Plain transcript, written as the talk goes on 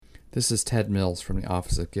This is Ted Mills from the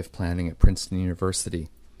Office of Gift Planning at Princeton University.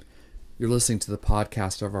 You're listening to the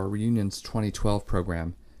podcast of our Reunions 2012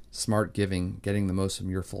 program, Smart Giving, Getting the Most from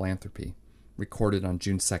Your Philanthropy, recorded on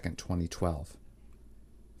June 2nd, 2012.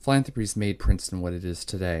 Philanthropy's made Princeton what it is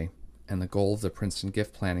today, and the goal of the Princeton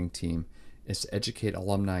Gift Planning team is to educate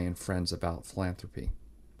alumni and friends about philanthropy.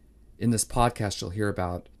 In this podcast, you'll hear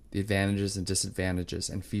about the advantages and disadvantages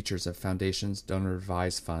and features of foundations,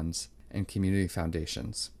 donor-advised funds, and community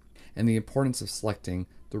foundations, and the importance of selecting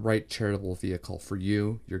the right charitable vehicle for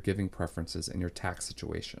you, your giving preferences, and your tax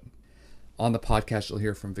situation. On the podcast, you'll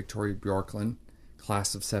hear from Victoria Bjorklund,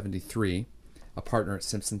 class of 73, a partner at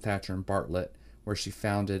Simpson Thacher Bartlett, where she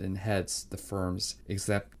founded and heads the firm's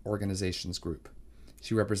exempt organizations group.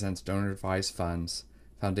 She represents donor-advised funds,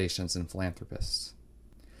 foundations, and philanthropists.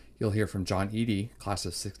 You'll hear from Edie, class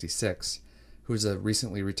of 66, who is a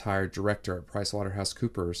recently retired director at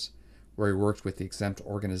PricewaterhouseCoopers, where he worked with the Exempt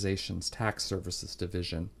Organizations Tax Services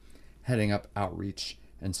Division, heading up outreach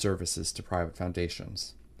and services to private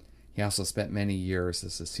foundations. He also spent many years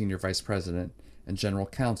as the Senior Vice President and General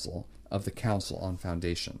Counsel of the Council on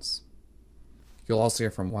Foundations. You'll also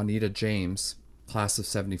hear from Juanita James, class of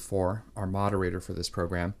 74, our moderator for this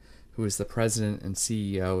program, who is the President and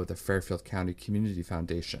CEO of the Fairfield County Community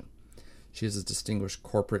Foundation. She has a distinguished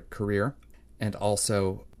corporate career, and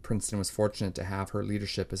also Princeton was fortunate to have her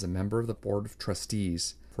leadership as a member of the Board of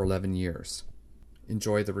Trustees for 11 years.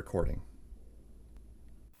 Enjoy the recording.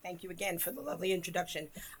 Thank you again for the lovely introduction.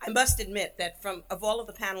 I must admit that of all of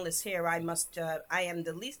the panelists here, I am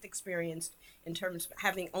the least experienced in terms of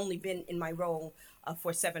having only been in my role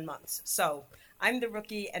for 7 months. So I'm the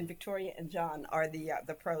rookie, and Victoria and John are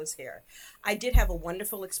the pros here. I did have a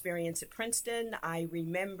wonderful experience at Princeton. I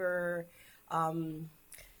remember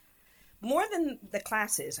more than the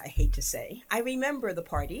classes, I hate to say. I remember the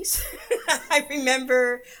parties. I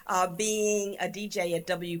remember being a DJ at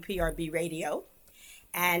WPRB radio,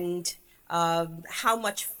 and how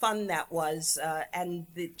much fun that was, and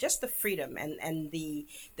just the freedom and the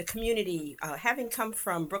community. Having come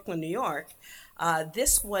from Brooklyn, New York,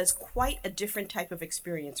 this was quite a different type of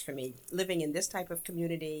experience for me, living in this type of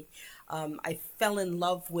community. I fell in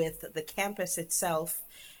love with the campus itself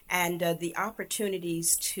and the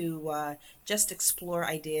opportunities to just explore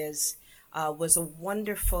ideas. Was a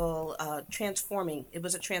wonderful, it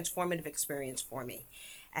was a transformative experience for me.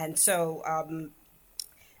 And so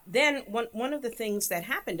then one of the things that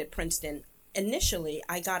happened at Princeton, initially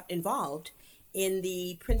I got involved in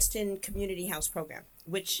the Princeton Community House program,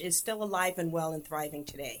 which is still alive and well and thriving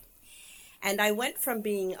today. And I went from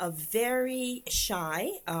being a very shy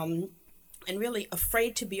and really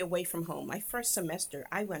afraid to be away from home. My first semester,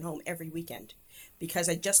 I went home every weekend because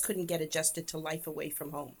I just couldn't get adjusted to life away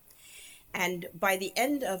from home. And by the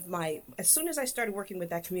end of as soon as I started working with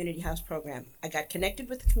that community house program, I got connected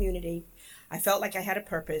with the community. I felt like I had a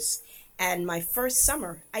purpose. And my first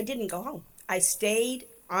summer, I didn't go home. I stayed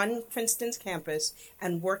on Princeton's campus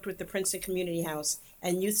and worked with the Princeton Community House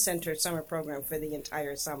and Youth Center summer program for the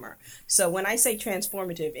entire summer. So when I say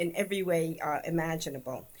transformative, in every way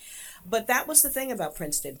imaginable. But that was the thing about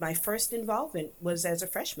Princeton. My first involvement was as a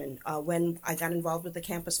freshman when I got involved with the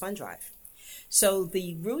Campus Fund Drive. So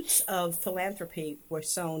the roots of philanthropy were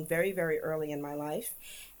sown very, very early in my life,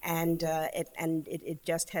 and it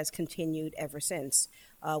just has continued ever since.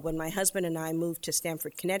 When my husband and I moved to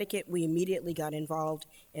Stamford, Connecticut, we immediately got involved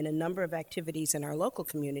in a number of activities in our local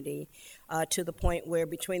community to the point where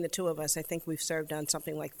between the two of us, I think we've served on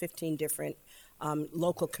something like 15 different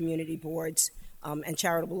local community boards and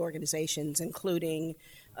charitable organizations, including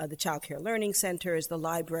the Child Care Learning Centers, the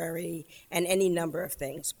library, and any number of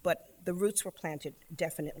things. But the roots were planted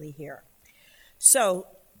definitely here. So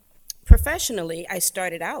professionally, I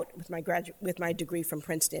started out with my degree from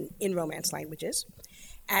Princeton in Romance Languages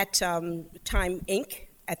at Time Inc.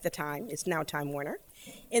 at the time. It's now Time Warner,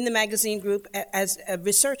 in the magazine group as a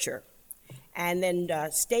researcher, and then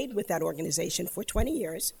stayed with that organization for 20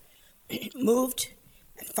 years, moved,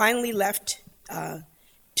 and finally left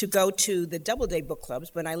to go to the Doubleday book clubs.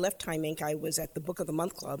 When I left Time Inc., I was at the Book of the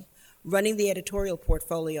Month Club, running the editorial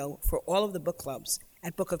portfolio for all of the book clubs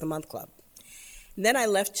at Book of the Month Club. And then I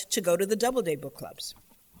left to go to the Doubleday book clubs.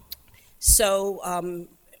 So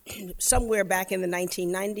somewhere back in the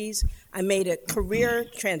 1990s, I made a career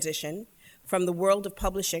transition from the world of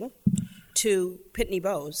publishing to Pitney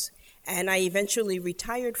Bowes. And I eventually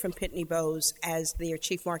retired from Pitney Bowes as their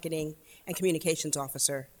chief marketing and communications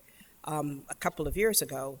officer a couple of years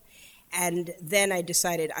ago. And then I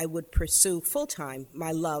decided I would pursue full-time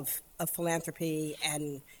my love of philanthropy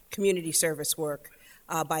and community service work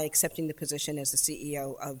by accepting the position as the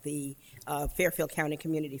CEO of the Fairfield County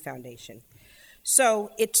Community Foundation.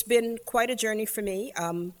 So it's been quite a journey for me,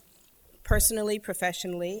 personally,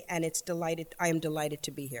 professionally, and I am delighted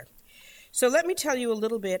to be here. So let me tell you a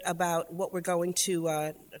little bit about what we're going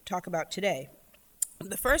to talk about today.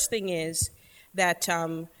 The first thing is that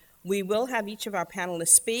we will have each of our panelists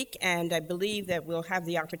speak, and I believe that we'll have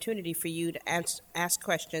the opportunity for you to ask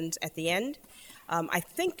questions at the end.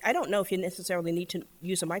 I don't know if you necessarily need to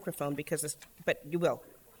use a microphone, but you will.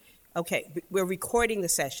 Okay, we're recording the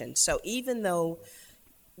session, so even though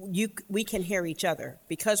we can hear each other,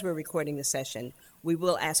 because we're recording the session, we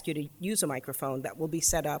will ask you to use a microphone that will be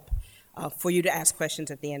set up for you to ask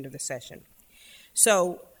questions at the end of the session.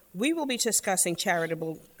 So we will be discussing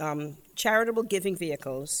charitable giving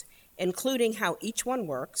vehicles, including how each one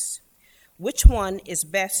works, which one is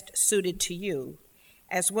best suited to you,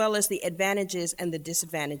 as well as the advantages and the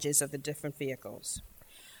disadvantages of the different vehicles.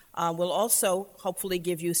 We'll also hopefully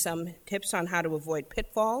give you some tips on how to avoid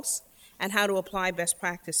pitfalls and how to apply best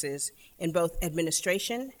practices in both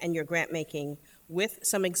administration and your grant making with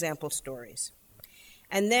some example stories.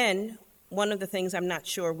 And then one of the things I'm not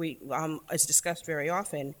sure is discussed very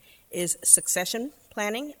often is succession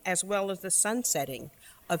planning, as well as the sunsetting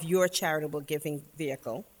of your charitable giving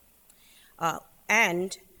vehicle.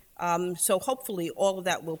 So hopefully all of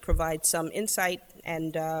that will provide some insight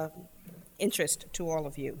and interest to all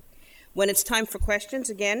of you. When it's time for questions,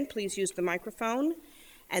 again, please use the microphone,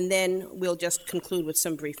 and then we'll just conclude with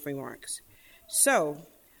some brief remarks. So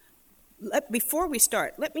before we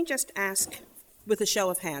start, let me just ask with a show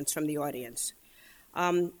of hands from the audience,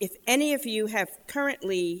 if any of you have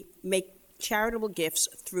currently make charitable gifts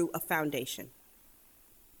through a foundation.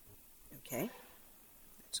 Okay,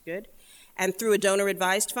 that's good. And through a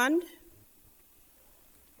donor-advised fund?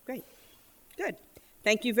 Great, good.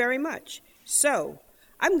 Thank you very much. So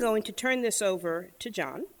I'm going to turn this over to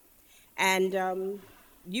John, and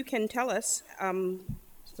you can tell us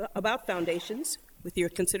about foundations with your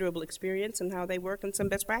considerable experience and how they work and some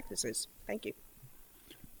best practices. Thank you.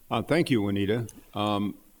 Thank you, Juanita.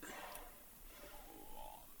 I'm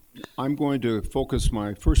going to focus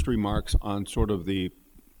my first remarks on sort of the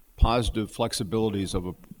positive flexibilities of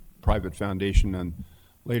a private foundation, and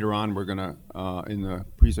later on we're going to, in the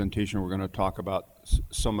presentation, we're going to talk about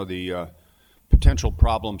some of the potential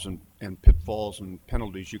problems and pitfalls and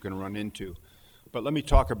penalties you can run into. But let me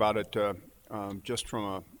talk about it just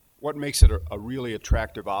from what makes it a really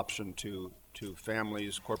attractive option to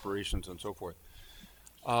families, corporations, and so forth.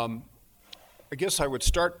 I guess I would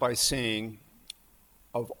start by saying,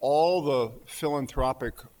 of all the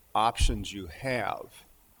philanthropic options you have,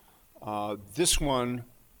 this one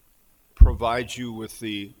provides you with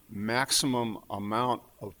the maximum amount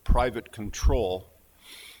of private control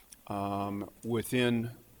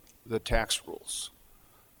within the tax rules.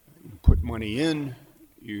 You put money in,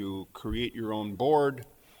 you create your own board,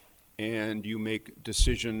 and you make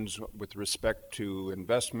decisions with respect to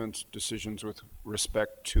investments, decisions with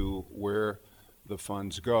respect to where the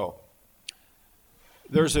funds go.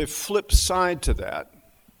 There's a flip side to that,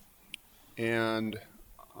 and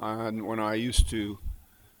when I used to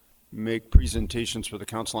make presentations for the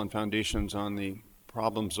Council on Foundations on the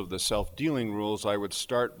problems of the self-dealing rules, I would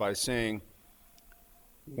start by saying,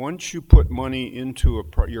 once you put money into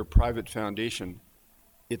your private foundation,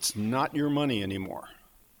 it's not your money anymore.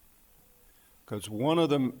 Because one of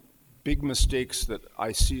the big mistakes that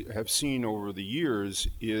I have seen over the years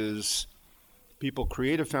is people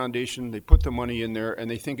create a foundation, they put the money in there, and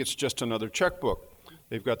they think it's just another checkbook.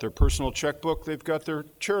 They've got their personal checkbook, they've got their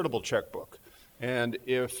charitable checkbook. And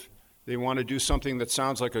if they want to do something that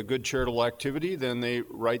sounds like a good charitable activity, then they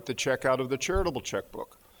write the check out of the charitable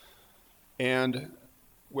checkbook. And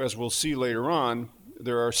as we'll see later on,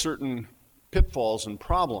 there are certain pitfalls and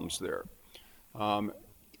problems there.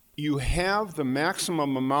 You have the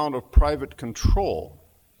maximum amount of private control.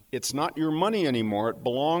 It's not your money anymore. It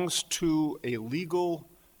belongs to a legal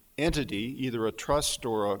entity, either a trust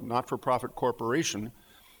or a not-for-profit corporation,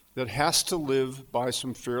 that has to live by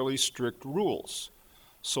some fairly strict rules.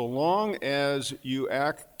 So long as you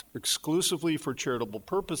act exclusively for charitable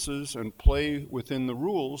purposes and play within the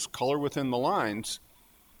rules, color within the lines,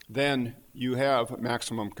 then you have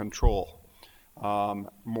maximum control.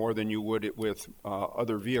 More than you would with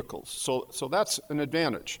other vehicles. So that's an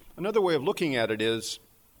advantage. Another way of looking at it is,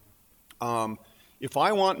 if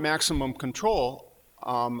I want maximum control,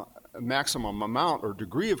 maximum amount or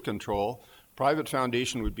degree of control, private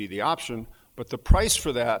foundation would be the option, but the price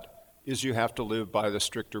for that is you have to live by the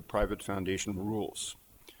stricter private foundation rules.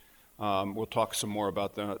 We'll talk some more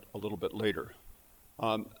about that a little bit later.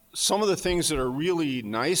 Some of the things that are really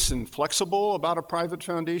nice and flexible about a private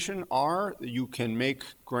foundation are you can make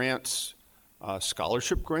grants,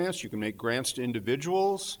 scholarship grants, you can make grants to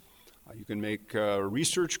individuals, you can make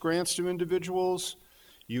research grants to individuals,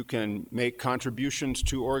 you can make contributions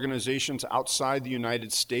to organizations outside the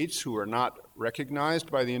United States who are not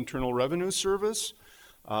recognized by the Internal Revenue Service,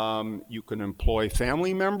 you can employ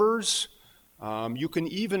family members, you can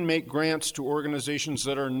even make grants to organizations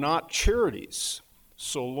that are not charities,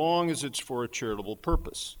 so long as it's for a charitable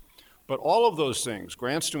purpose. But all of those things,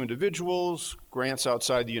 grants to individuals, grants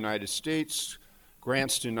outside the United States,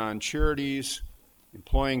 grants to non-charities,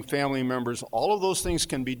 employing family members, all of those things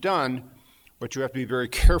can be done, but you have to be very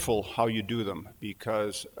careful how you do them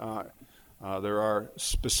because there are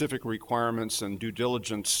specific requirements and due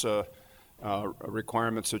diligence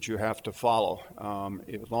requirements that you have to follow.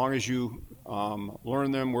 As long as you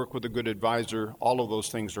learn them, work with a good advisor, all of those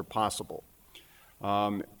things are possible.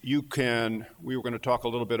 We were going to talk a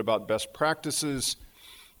little bit about best practices.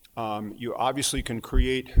 You obviously can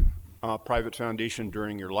create a private foundation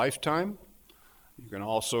during your lifetime. You can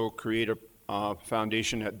also create a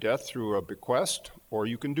foundation at death through a bequest, or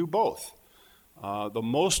you can do both. Some of the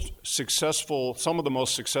most successful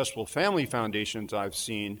family foundations I've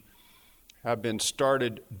seen have been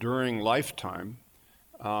started during lifetime.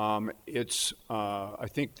 I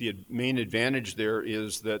think the main advantage there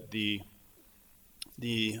is that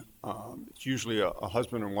it's usually a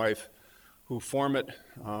husband and wife who form it,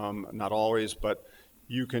 not always, but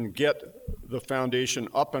you can get the foundation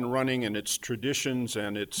up and running and its traditions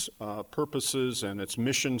and its purposes and its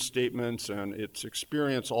mission statements and its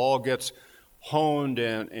experience all gets honed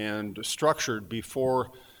and structured before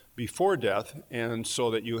death, and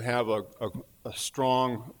so that you have a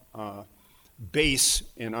strong base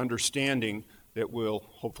and understanding that will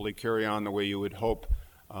hopefully carry on the way you would hope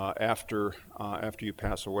after you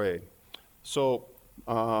pass away. So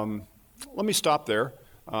let me stop there.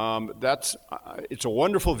 It's a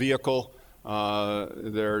wonderful vehicle.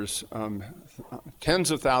 There's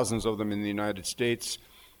tens of thousands of them in the United States,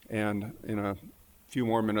 and in a few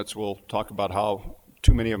more minutes we'll talk about how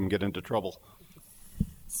too many of them get into trouble.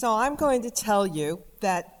 So I'm going to tell you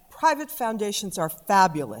that private foundations are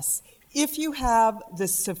fabulous if you have the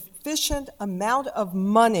sufficient amount of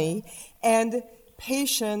money and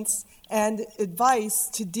patience and advice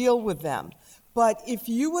to deal with them. But if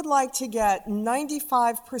you would like to get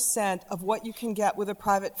 95% of what you can get with a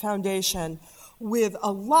private foundation with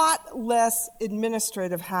a lot less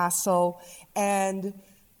administrative hassle and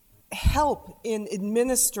help in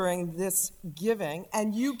administering this giving,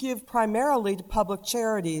 and you give primarily to public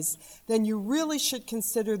charities, then you really should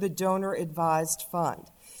consider the donor-advised fund.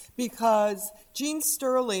 Because Gene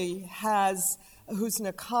Sterling who's an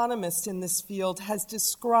economist in this field, has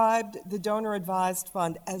described the donor-advised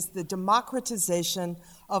fund as the democratization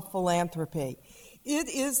of philanthropy. It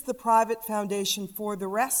is the private foundation for the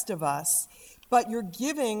rest of us, but you're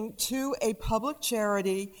giving to a public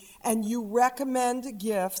charity and you recommend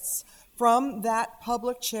gifts from that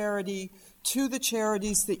public charity to the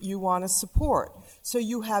charities that you want to support. So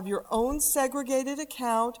you have your own segregated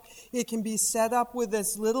account. It can be set up with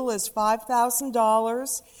as little as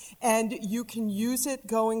 $5,000, and you can use it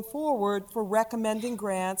going forward for recommending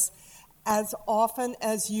grants as often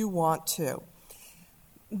as you want to.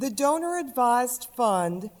 The donor-advised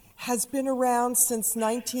fund has been around since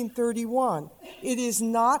 1931. It is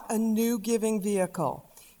not a new giving vehicle.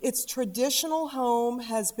 Its traditional home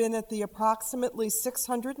has been at the approximately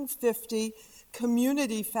 650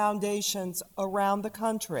 community foundations around the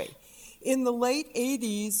country. In the late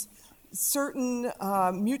 80s, certain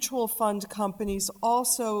mutual fund companies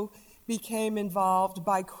also became involved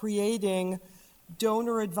by creating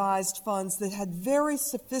donor-advised funds that had very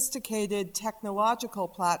sophisticated technological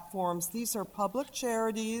platforms. These are public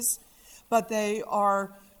charities, but they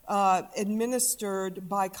are administered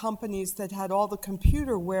by companies that had all the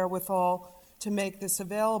computer wherewithal to make this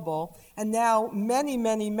available. And now many,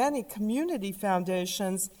 many, many community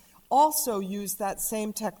foundations also use that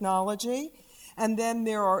same technology. And then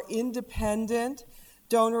there are independent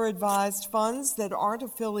donor-advised funds that aren't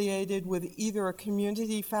affiliated with either a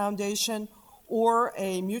community foundation or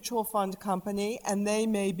a mutual fund company, and they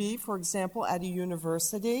may be, for example, at a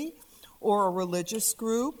university or a religious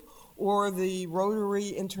group or the Rotary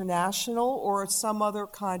International or some other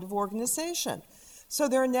kind of organization. So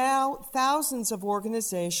there are now thousands of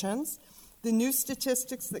organizations. The new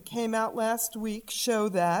statistics that came out last week show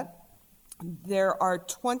that there are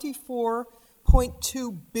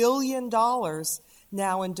 $24.2 billion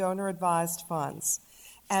now in donor-advised funds,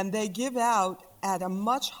 and they give out at a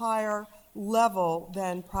much higher level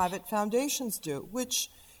than private foundations do, which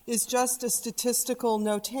is just a statistical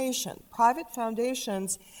notation. Private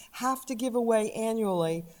foundations have to give away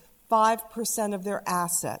annually 5% of their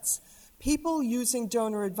assets. People using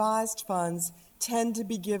donor-advised funds tend to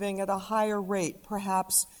be giving at a higher rate,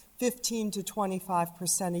 perhaps 15 to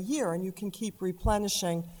 25% a year, and you can keep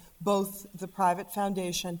replenishing both the private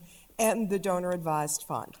foundation and the donor-advised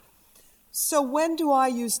fund. So when do I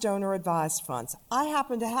use donor-advised funds? I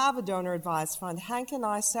happen to have a donor-advised fund. Hank and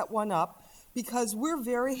I set one up because we're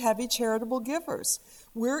very heavy charitable givers.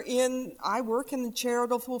 I work in the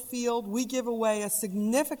charitable field. We give away a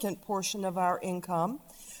significant portion of our income.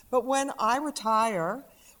 But when I retire,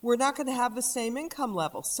 we're not going to have the same income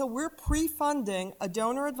level. So we're pre-funding a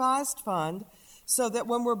donor-advised fund so that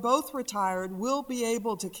when we're both retired, we'll be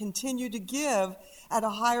able to continue to give at a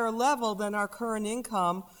higher level than our current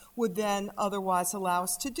income would then otherwise allow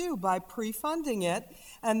us to do by pre-funding it,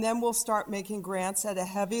 and then we'll start making grants at a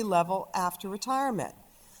heavy level after retirement.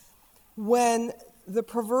 When the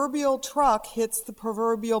proverbial truck hits the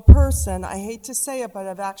proverbial person, I hate to say it, but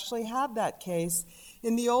I've actually had that case.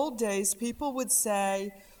 In the old days, people would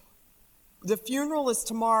say, the funeral is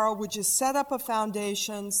tomorrow, would you set up a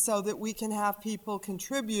foundation so that we can have people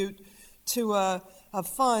contribute to a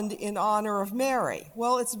fund in honor of Mary?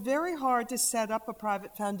 Well, it's very hard to set up a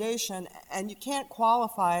private foundation, and you can't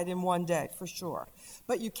qualify it in one day, for sure.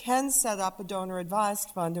 But you can set up a donor-advised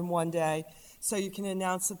fund in one day, so you can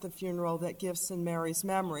announce at the funeral that gifts in Mary's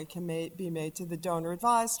memory can be made to the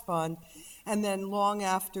donor-advised fund, and then long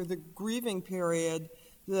after the grieving period,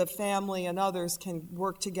 the family and others can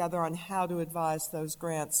work together on how to advise those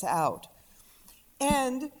grants out.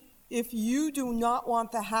 And if you do not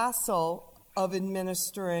want the hassle of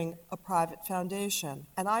administering a private foundation,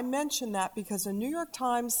 and I mention that because a New York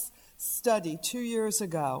Times study 2 years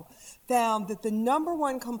ago found that the number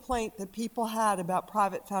one complaint that people had about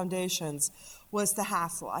private foundations was the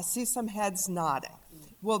hassle. I see some heads nodding.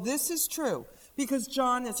 Well, this is true because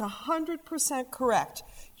John is 100% correct.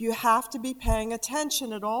 You have to be paying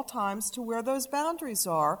attention at all times to where those boundaries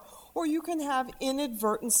are, or you can have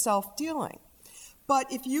inadvertent self-dealing.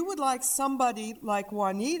 But if you would like somebody like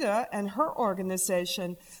Juanita and her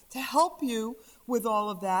organization to help you with all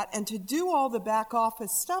of that and to do all the back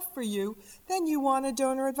office stuff for you, then you want a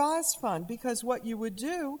donor-advised fund, because what you would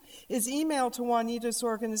do is email to Juanita's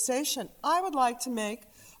organization, I would like to make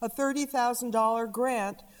a $30,000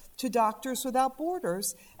 grant to Doctors Without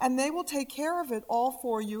Borders, and they will take care of it all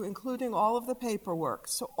for you, including all of the paperwork.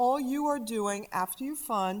 So all you are doing after you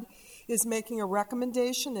fund is making a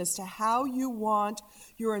recommendation as to how you want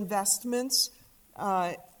your investments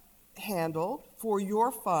handled for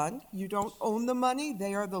your fund. You don't own the money.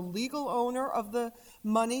 They are the legal owner of the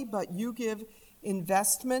money, but you give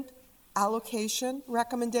investment allocation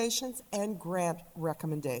recommendations and grant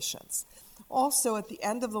recommendations. Also, at the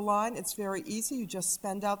end of the line, it's very easy. You just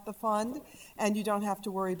spend out the fund, and you don't have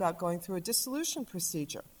to worry about going through a dissolution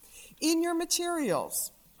procedure. In your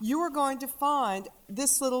materials, you are going to find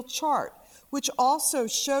this little chart, which also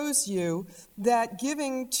shows you that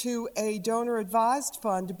giving to a donor-advised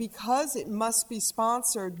fund, because it must be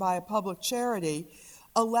sponsored by a public charity,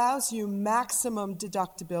 allows you maximum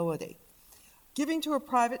deductibility. Giving to a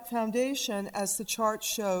private foundation, as the chart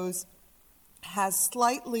shows, has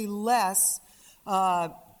slightly less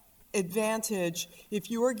advantage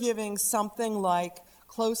if you are giving something like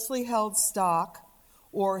closely held stock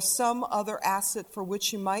or some other asset for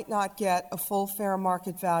which you might not get a full fair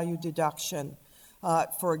market value deduction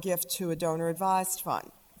for a gift to a donor-advised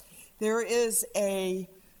fund. There is a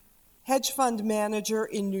hedge fund manager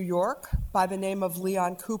in New York by the name of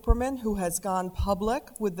Leon Cooperman who has gone public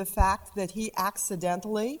with the fact that he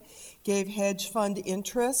accidentally gave hedge fund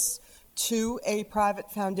interests to a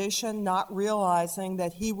private foundation, not realizing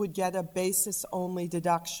that he would get a basis-only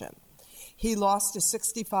deduction. He lost a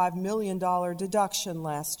 $65 million deduction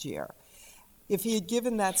last year. If he had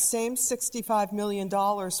given that same $65 million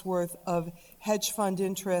worth of hedge fund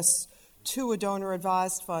interests to a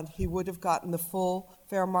donor-advised fund, he would have gotten the full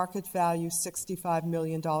fair market value $65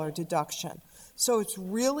 million deduction. So it's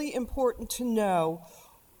really important to know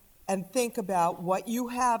and think about what you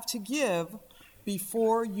have to give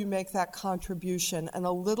before you make that contribution, and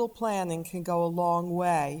a little planning can go a long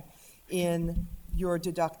way in your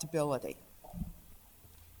deductibility.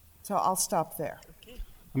 So I'll stop there.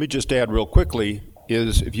 Let me just add real quickly,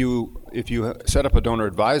 is if you set up a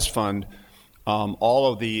donor-advised fund,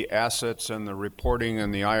 all of the assets and the reporting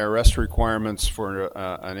and the IRS requirements for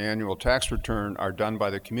an annual tax return are done by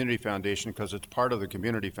the community foundation because it's part of the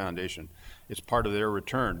community foundation. It's part of their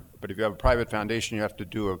return. But if you have a private foundation, you have to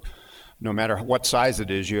do no matter what size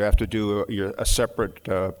it is, you have to do a separate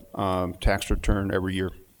tax return every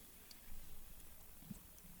year.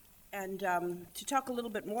 And to talk a little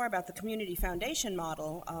bit more about the community foundation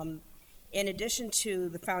model, in addition to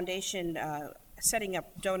the foundation setting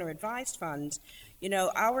up donor-advised funds,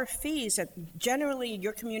 our fees, generally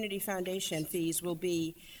your community foundation fees will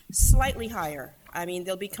be slightly higher. I mean,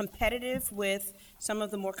 they'll be competitive with some of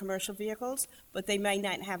the more commercial vehicles, but they may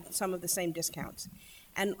not have some of the same discounts.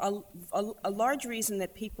 And a large reason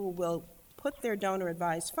that people will put their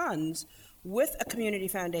donor-advised funds with a community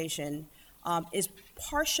foundation is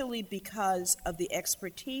partially because of the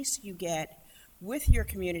expertise you get with your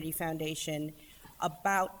community foundation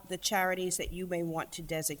about the charities that you may want to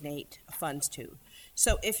designate funds to.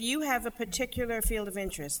 So if you have a particular field of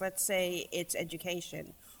interest, let's say it's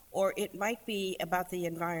education, or it might be about the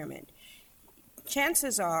environment,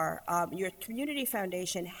 chances are your community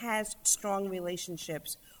foundation has strong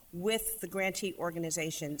relationships with the grantee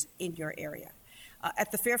organizations in your area.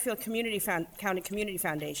 At the Fairfield County Community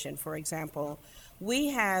Foundation, for example, we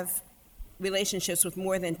have relationships with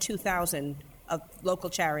more than 2,000 of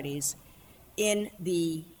local charities in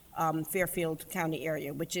the Fairfield County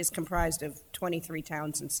area, which is comprised of 23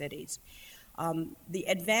 towns and cities.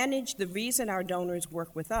 The reason our donors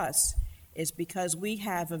work with us is because we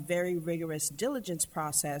have a very rigorous diligence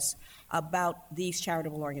process about these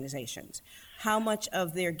charitable organizations. How much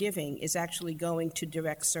of their giving is actually going to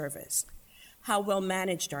direct service? How well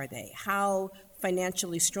managed are they? How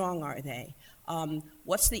financially strong are they?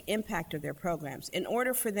 What's the impact of their programs? In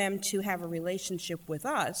order for them to have a relationship with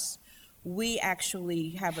us, we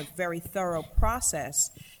actually have a very thorough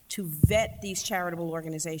process to vet these charitable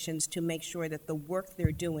organizations to make sure that the work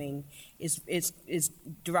they're doing is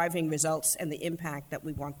deriving results and the impact that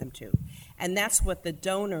we want them to. And that's what the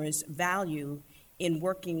donors value in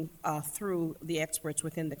working through the experts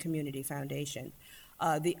within the community foundation.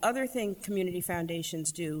 The other thing community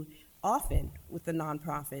foundations do often with the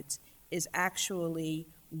nonprofits is actually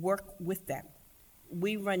work with them.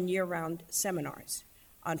 We run year-round seminars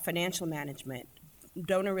on financial management,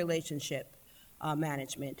 donor relationship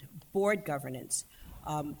management, board governance.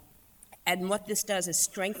 And what this does is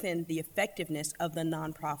strengthen the effectiveness of the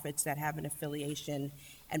nonprofits that have an affiliation,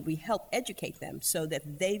 and we help educate them so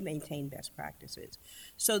that they maintain best practices.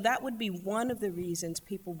 So that would be one of the reasons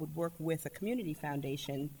people would work with a community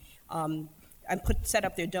foundation and set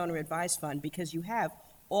up their donor-advised fund, because you have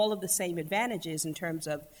all of the same advantages in terms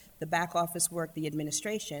of the back office work, the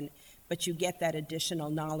administration, but you get that additional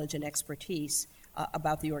knowledge and expertise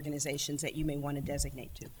about the organizations that you may want to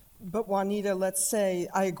designate to. But Juanita, let's say,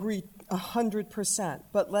 I agree 100%,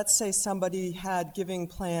 but let's say somebody had giving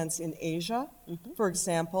plans in Asia, for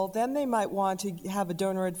example, then they might want to have a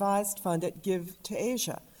donor-advised fund at Give to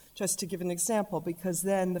Asia, just to give an example, because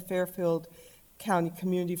then the Fairfield County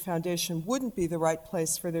Community Foundation wouldn't be the right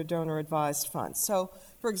place for their donor-advised fund. So,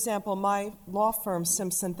 for example, my law firm,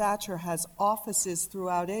 Simpson Thacher, has offices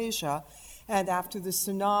throughout Asia, and after the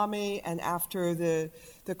tsunami and after the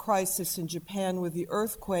crisis in Japan with the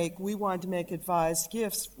earthquake, we wanted to make advised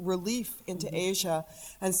gifts, relief into Asia,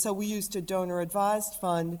 and so we used a donor-advised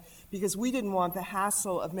fund because we didn't want the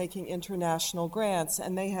hassle of making international grants,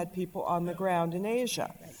 and they had people on the ground in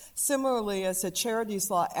Asia. Right. Similarly, as a charities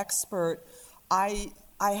law expert, I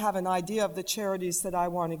have an idea of the charities that I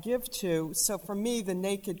want to give to. So for me, the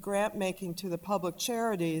naked grant making to the public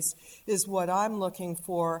charities is what I'm looking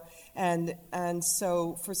for. And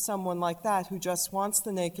so for someone like that who just wants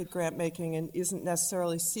the naked grant making and isn't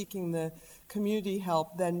necessarily seeking the community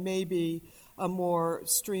help, then maybe a more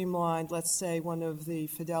streamlined, let's say one of the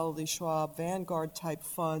Fidelity Schwab Vanguard type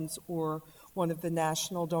funds or one of the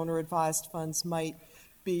national donor advised funds might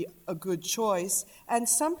be a good choice. And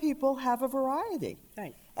some people have a variety.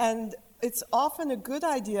 Right. And it's often a good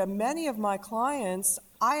idea. Many of my clients,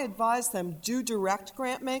 I advise them, do direct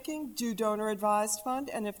grant making, do donor advised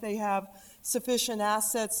fund, and if they have sufficient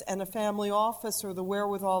assets and a family office or the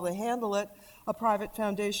wherewithal to handle it, a private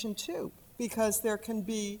foundation too, because there can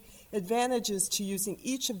be advantages to using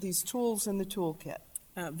each of these tools in the toolkit.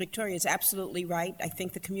 Victoria is absolutely right. I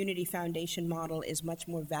think the community foundation model is much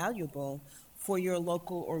more valuable for your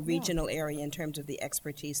local or regional area in terms of the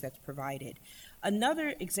expertise that's provided.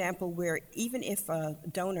 Another example where even if a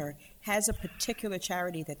donor has a particular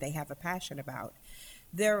charity that they have a passion about,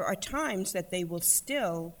 there are times that they will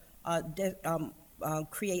still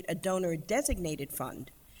create a donor-designated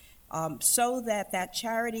fund so that that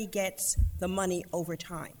charity gets the money over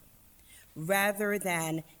time, rather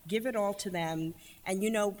than give it all to them. And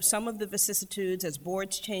some of the vicissitudes, as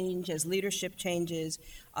boards change, as leadership changes,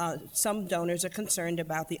 some donors are concerned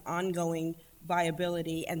about the ongoing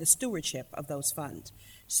viability and the stewardship of those funds.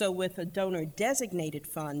 So with a donor-designated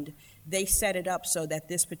fund, they set it up so that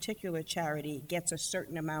this particular charity gets a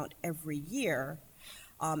certain amount every year,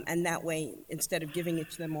 and that way, instead of giving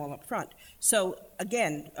it to them all up front. So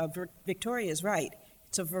again, Victoria is right.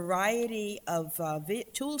 It's a variety of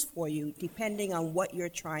tools for you depending on what you're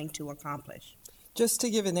trying to accomplish. Just to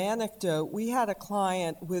give an anecdote, we had a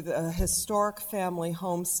client with a historic family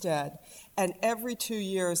homestead, and every 2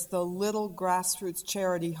 years the little grassroots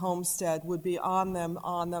charity homestead would be on them.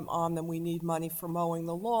 We need money for mowing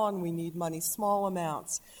the lawn, we need money, small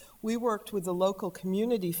amounts. We worked with the local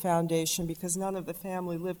community foundation because none of the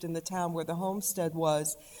family lived in the town where the homestead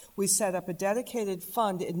was. We set up a dedicated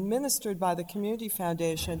fund administered by the community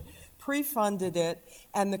foundation, pre-funded it,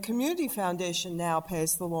 and the community foundation now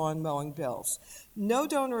pays the lawn mowing bills. No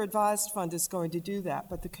donor-advised fund is going to do that,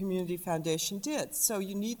 but the community foundation did. So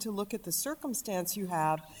you need to look at the circumstance you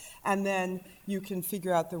have, and then you can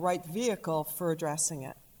figure out the right vehicle for addressing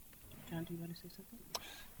it. John, do you want to say something?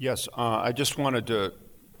 Yes, I just wanted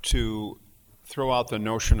to throw out the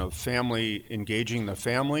notion of family, engaging the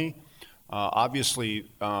family. Obviously,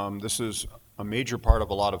 this is a major part of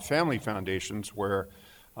a lot of family foundations where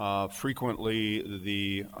frequently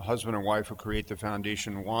the husband and wife who create the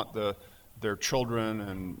foundation want their children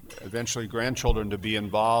and eventually grandchildren to be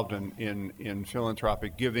involved in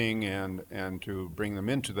philanthropic giving and to bring them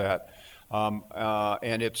into that.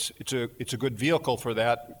 And it's a good vehicle for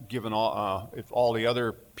that, given if all the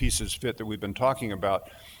other pieces fit that we've been talking about.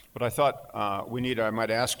 But I thought, I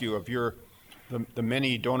might ask you, of the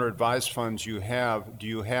many donor-advised funds you have, do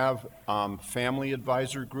you have family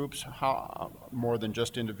advisor groups? How more than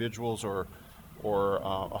just individuals or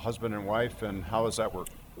a husband and wife, and how does that work?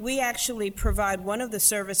 We actually provide one of the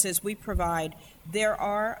services we provide. There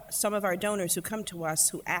are some of our donors who come to us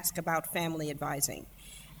who ask about family advising.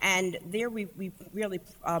 And there we really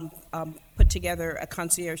put together a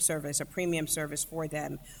concierge service, a premium service for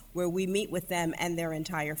them, where we meet with them and their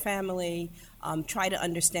entire family, try to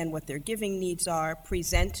understand what their giving needs are,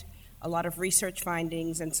 present a lot of research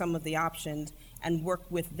findings and some of the options, and work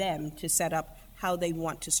with them to set up how they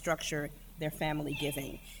want to structure their family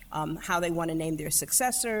giving, how they want to name their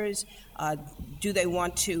successors, do they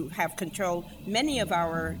want to have control. Many of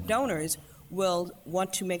our donors will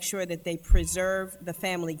want to make sure that they preserve the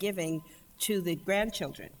family giving to the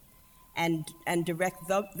grandchildren and direct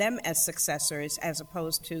them as successors as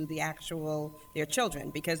opposed to their children,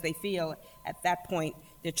 because they feel at that point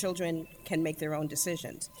their children can make their own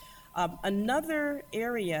decisions. Another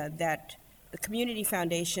area that the community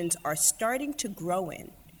foundations are starting to grow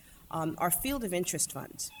in are field of interest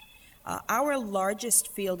funds. Our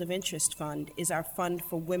largest field of interest fund is our fund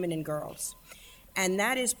for women and girls. And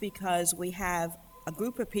that is because we have a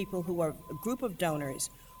group of people a group of donors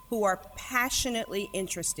who are passionately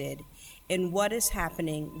interested in what is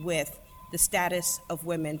happening with the status of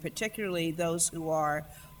women, particularly those who are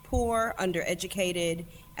poor, undereducated,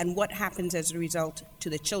 and what happens as a result to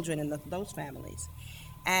the children in those families.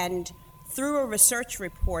 And through a research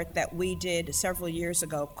report that we did several years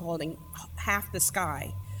ago called Half the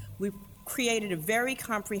Sky, we created a very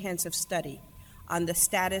comprehensive study on the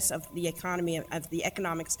status of the economy, of the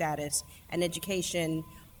economic status and education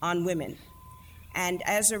on women. And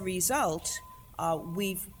as a result,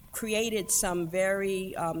 we've created some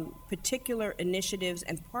very particular initiatives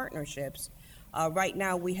and partnerships. Right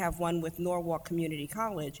now we have one with Norwalk Community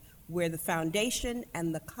College, where the foundation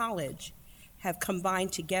and the college have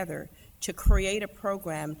combined together to create a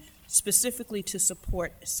program specifically to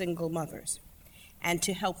support single mothers and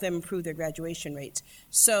to help them improve their graduation rates.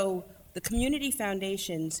 So the community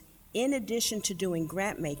foundations, in addition to doing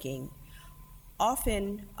grant making,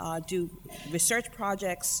 often do research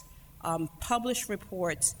projects, publish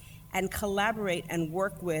reports, and collaborate and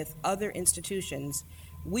work with other institutions.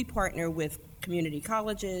 We partner with community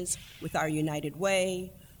colleges, with our United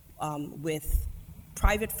Way, with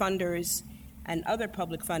private funders and other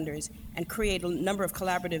public funders, and create a number of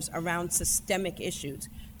collaboratives around systemic issues.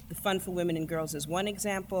 The Fund for Women and Girls is one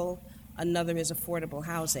example. Another is affordable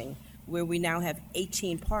housing, where we now have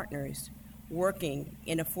 18 partners working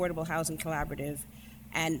in affordable housing collaborative,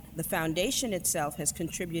 and the foundation itself has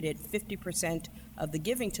contributed 50% of the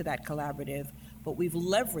giving to that collaborative, but we've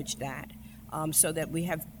leveraged that so that we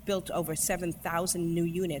have built over 7,000 new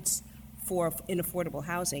units in affordable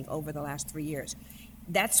housing over the last 3 years.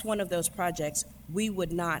 That's one of those projects we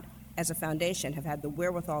would not, as a foundation, have had the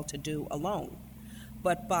wherewithal to do alone.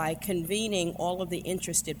 But by convening all of the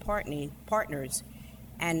interested partners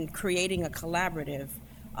and creating a collaborative,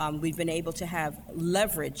 we've been able to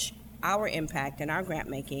leverage our impact and our grant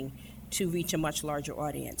making to reach a much larger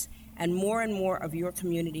audience. And more of your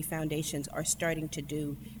community foundations are starting to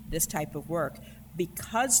do this type of work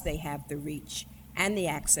because they have the reach and the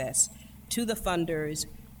access to the funders,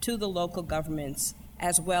 to the local governments,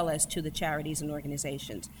 as well as to the charities and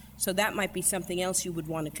organizations. So that might be something else you would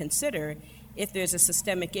want to consider if there's a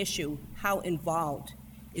systemic issue. How involved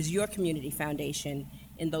is your community foundation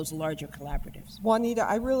in those larger collaboratives? Juanita,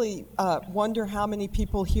 I really wonder how many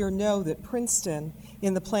people here know that Princeton,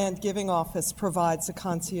 in the Planned Giving Office, provides a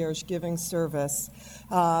concierge giving service,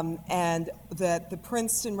 and that the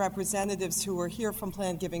Princeton representatives who are here from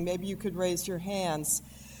Planned Giving, maybe you could raise your hands.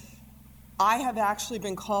 I have actually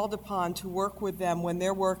been called upon to work with them when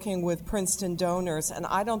they're working with Princeton donors, and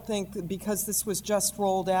I don't think, because this was just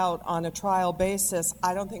rolled out on a trial basis,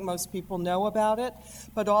 I don't think most people know about it,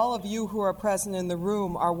 but all of you who are present in the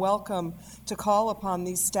room are welcome to call upon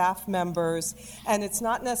these staff members, and it's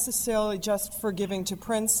not necessarily just for giving to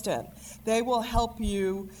Princeton. They will help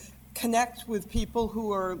you connect with people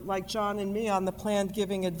who are like John and me on the Planned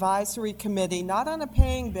Giving Advisory Committee, not on a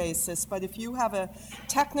paying basis, but if you have a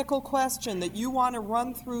technical question that you want to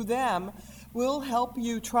run through them, we'll help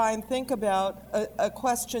you try and think about a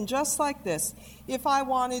question just like this. If I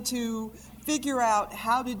wanted to figure out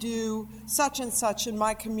how to do such and such in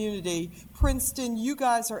my community, Princeton, you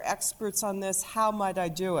guys are experts on this, how might I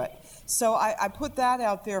do it? So I put that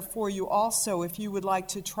out there for you also if you would like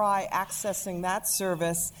to try accessing that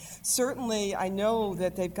service. Certainly, I know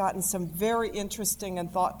that they've gotten some very interesting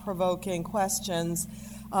and thought-provoking questions,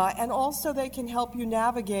 and also they can help you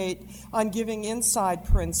navigate on giving inside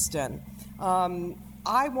Princeton.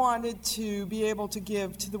 I wanted to be able to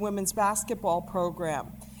give to the women's basketball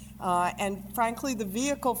program. And frankly, the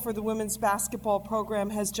vehicle for the women's basketball program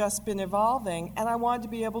has just been evolving, and I wanted to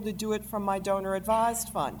be able to do it from my donor-advised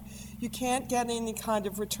fund. You can't get any kind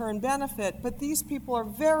of return benefit, but these people are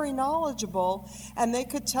very knowledgeable, and they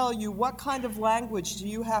could tell you what kind of language do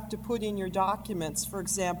you have to put in your documents, for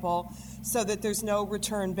example, so that there's no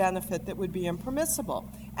return benefit that would be impermissible.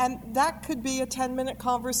 And that could be a 10-minute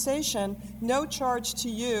conversation, no charge to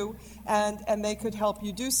you, and they could help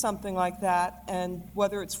you do something like that, and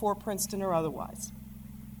whether it's for Princeton or otherwise.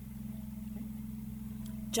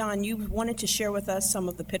 John, you wanted to share with us some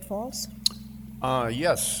of the pitfalls?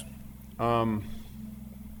 Yes. Let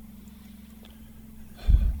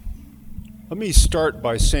me start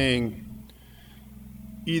by saying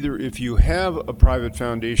either if you have a private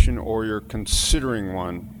foundation or you're considering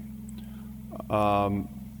one,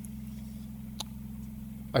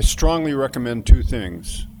 I strongly recommend two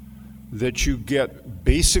things. That you get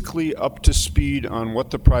basically up to speed on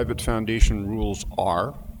what the private foundation rules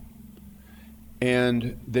are,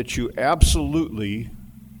 and that you absolutely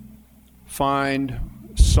find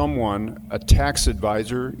someone, a tax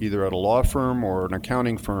advisor, either at a law firm or an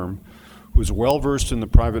accounting firm, who's well versed in the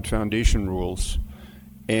private foundation rules,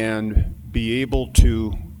 and be able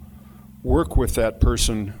to work with that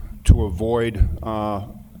person to avoid a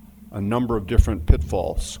number of different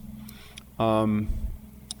pitfalls.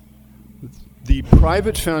 The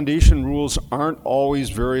private foundation rules aren't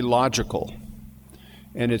always very logical,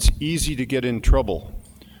 and it's easy to get in trouble.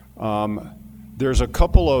 There's a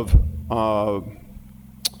couple of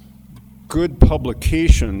good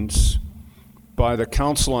publications by the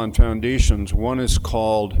Council on Foundations. One is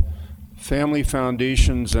called Family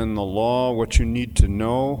Foundations and the Law, What You Need to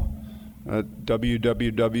Know, at www.cof.org,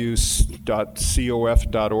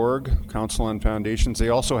 Council on Foundations. They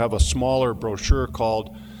also have a smaller brochure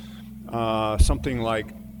called something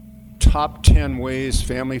like Top 10 Ways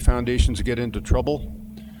Family Foundations Get Into Trouble.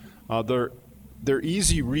 They're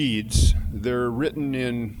easy reads. They're written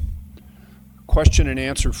in question and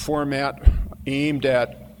answer format aimed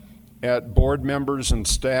at board members and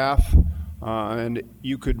staff, and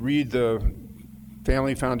you could read the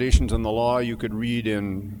Family Foundations and the Law, you could read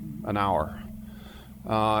in an hour.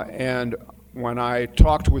 And when I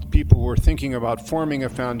talked with people who were thinking about forming a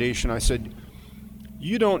foundation, I said,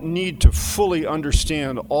 you don't need to fully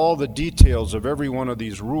understand all the details of every one of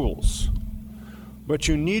these rules, but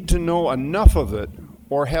you need to know enough of it,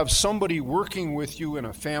 or have somebody working with you in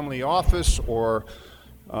a family office, or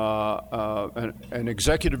an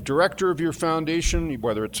executive director of your foundation,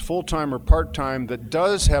 whether it's full-time or part-time, that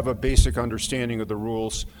does have a basic understanding of the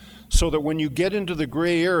rules, so that when you get into the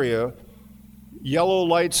gray area, yellow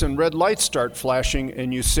lights and red lights start flashing,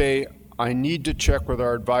 and you say, I need to check with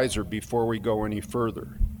our advisor before we go any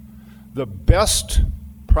further. The best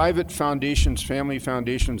private foundations, family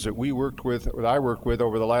foundations that I worked with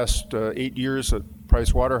over the last 8 years at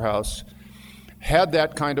Pricewaterhouse had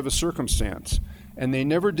that kind of a circumstance. And they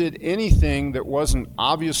never did anything that wasn't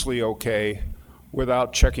obviously okay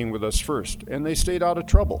without checking with us first, and they stayed out of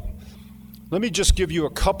trouble. Let me just give you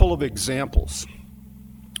a couple of examples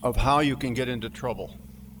of how you can get into trouble.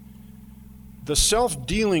 The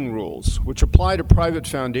self-dealing rules, which apply to private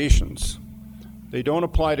foundations, they don't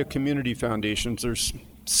apply to community foundations. There's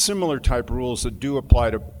similar type rules that do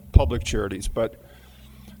apply to public charities, but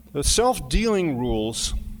the self-dealing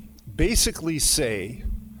rules basically say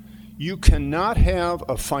you cannot have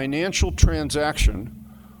a financial transaction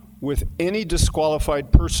with any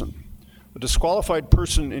disqualified person. A disqualified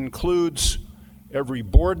person includes every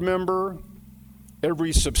board member,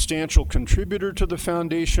 every substantial contributor to the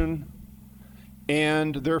foundation,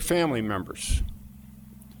 and their family members.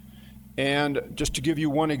 And just to give you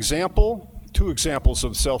one example, two examples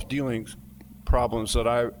of self-dealing problems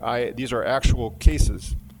that these are actual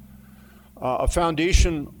cases. A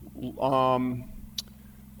foundation,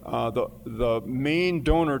 the main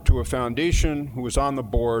donor to a foundation who was on the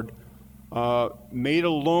board made a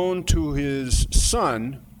loan to his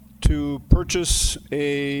son to purchase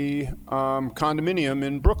a condominium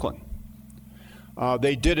in Brooklyn.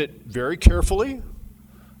 They did it very carefully.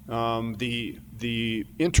 The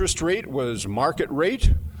interest rate was market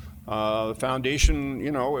rate. The foundation,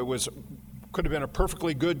 could have been a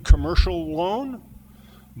perfectly good commercial loan,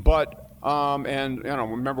 but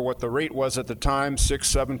remember what the rate was at the time,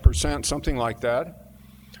 6-7%, something like that.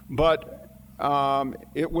 But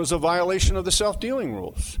it was a violation of the self-dealing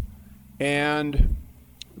rules, and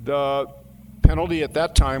the penalty at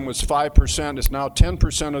that time was 5%. It's now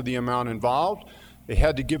 10% of the amount involved. They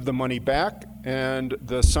had to give the money back, and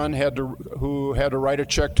the son who had to write a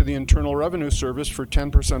check to the Internal Revenue Service for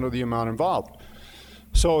 10% of the amount involved.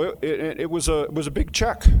 So it was a big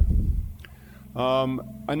check.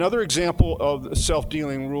 Another example of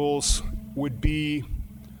self-dealing rules would be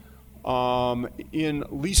in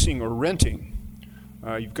leasing or renting.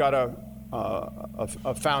 You've got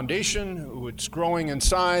a foundation, it's growing in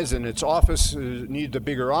size, and its office needs a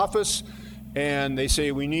bigger office, and they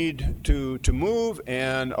say we need to move,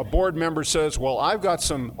 and a board member says, well, I've got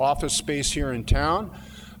some office space here in town.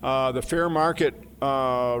 The fair market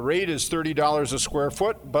rate is $30 a square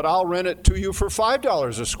foot, but I'll rent it to you for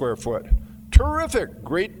 $5 a square foot. Terrific,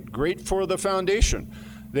 great for the foundation.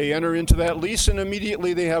 They enter into that lease, and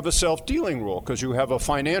immediately they have a self-dealing rule, because you have a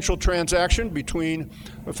financial transaction between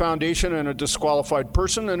a foundation and a disqualified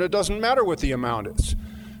person, and it doesn't matter what the amount is.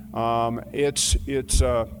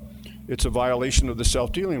 It's a violation of the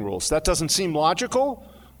self-dealing rules. That doesn't seem logical,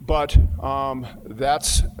 but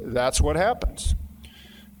that's what happens.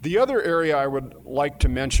 The other area I would like to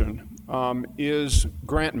mention is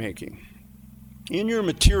grant making. In your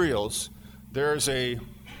materials, there's I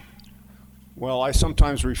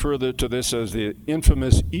sometimes refer to this as the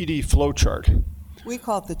infamous Edie flowchart. We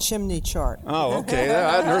call it the chimney chart. Oh, okay.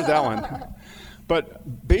 I hadn't heard that one.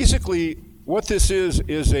 But basically, what this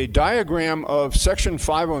is a diagram of Section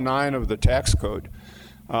 509 of the tax code.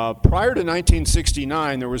 Prior to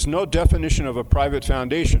 1969, there was no definition of a private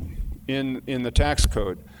foundation in the tax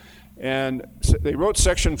code. And they wrote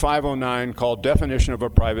Section 509 called Definition of a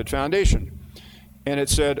Private Foundation. And it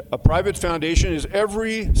said a private foundation is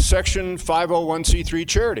every Section 501c3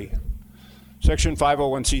 charity. Section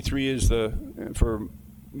 501c3 is for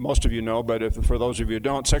most of you know, but for those of you who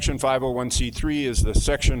don't, Section 501c3 is the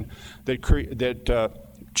section that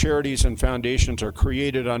charities and foundations are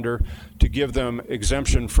created under to give them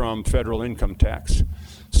exemption from federal income tax.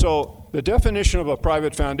 So the definition of a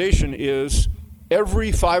private foundation is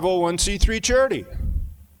every 501c3 charity,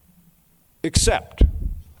 except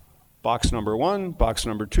box number 1, box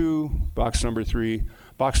number 2, box number 3,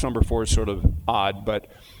 box number 4 is sort of odd, but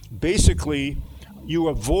basically you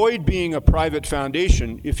avoid being a private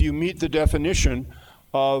foundation if you meet the definition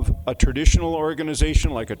of a traditional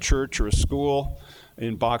organization like a church or a school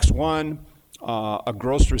in box 1. A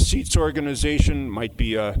gross receipts organization might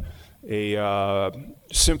be a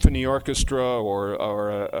symphony orchestra or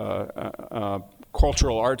a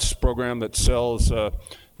cultural arts program that sells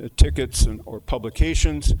tickets or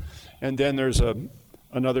publications. And then there's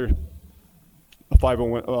another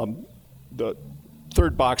 501. The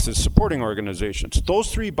third box is supporting organizations.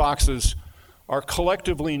 Those three boxes are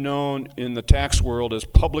collectively known in the tax world as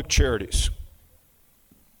public charities.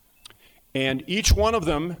 And each one of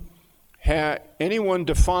them, anyone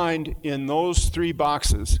defined in those three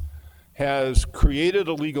boxes, has created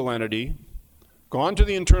a legal entity, gone to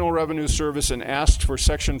the Internal Revenue Service and asked for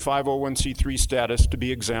Section 501c3 status to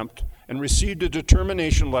be exempt, and received a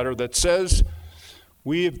determination letter that says,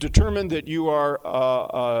 we have determined that you are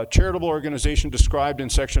a charitable organization described in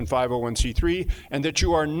Section 501c3, and that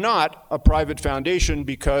you are not a private foundation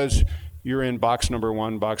because you're in box number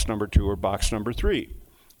 1, box number 2, or box number 3.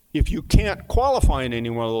 If you can't qualify in any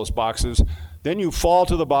one of those boxes, then you fall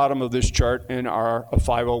to the bottom of this chart and are a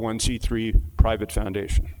 501c3 private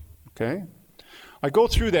foundation. Okay? I go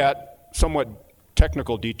through that somewhat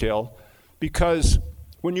technical detail because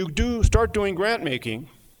when you start doing grant making,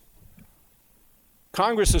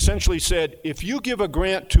 Congress essentially said, if you give a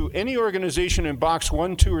grant to any organization in box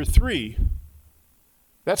 1, 2, or 3,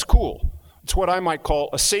 that's cool. It's what I might call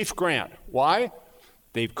a safe grant. Why?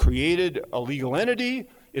 They've created a legal entity.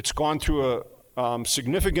 It's gone through a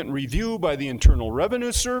significant review by the Internal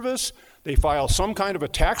Revenue Service. They file some kind of a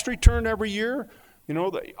tax return every year. You know,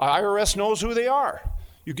 the IRS knows who they are.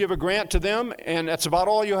 You give a grant to them, and that's about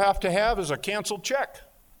all you have to have is a canceled check.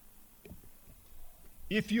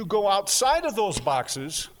 If you go outside of those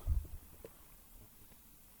boxes,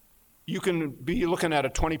 you can be looking at a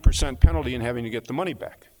 20% penalty and having to get the money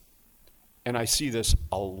back. And I see this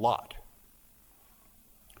a lot.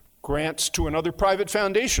 Grants to another private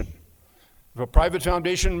foundation. If a private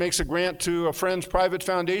foundation makes a grant to a friend's private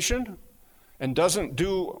foundation and doesn't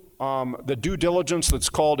do the due diligence that's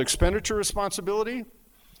called expenditure responsibility,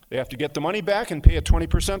 they have to get the money back and pay a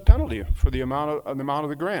 20% penalty for the amount of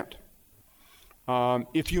the grant.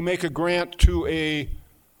 If you make a grant to a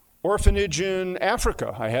orphanage in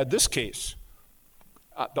Africa, I had this case.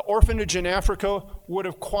 The orphanage in Africa would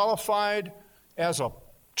have qualified as a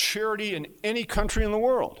charity in any country in the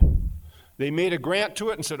world. They made a grant to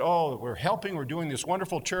it and said, oh, we're helping, we're doing this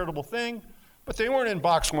wonderful charitable thing, but they weren't in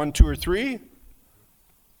box 1, 2, or 3.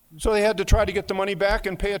 So they had to try to get the money back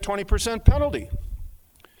and pay a 20% penalty.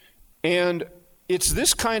 And it's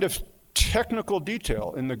this kind of technical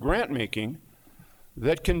detail in the grant making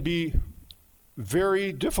that can be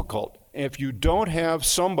very difficult if you don't have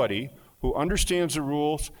somebody who understands the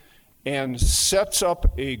rules and sets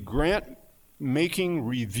up a grant-making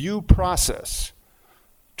review process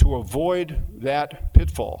to avoid that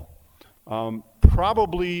pitfall.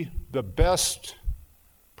 Probably the best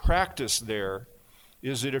practice there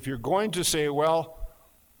is that if you're going to say, well,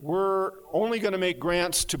 we're only going to make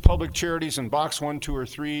grants to public charities in box 1, 2, or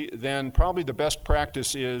 3, then probably the best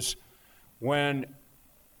practice is when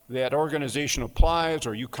that organization applies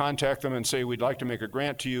or you contact them and say, we'd like to make a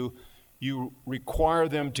grant to you, you require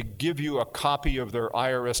them to give you a copy of their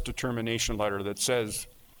IRS determination letter that says,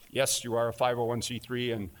 yes, you are a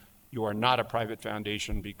 501c3 and you are not a private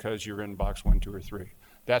foundation because you're in box 1, 2, or 3.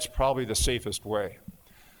 That's probably the safest way.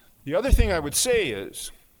 The other thing I would say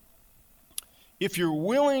is, if you're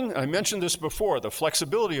willing, I mentioned this before, the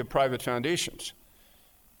flexibility of private foundations.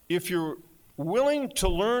 If you're willing to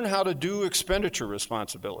learn how to do expenditure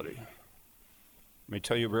responsibility, let me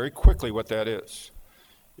tell you very quickly what that is.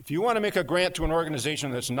 If you want to make a grant to an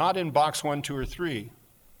organization that's not in box 1, 2, or 3,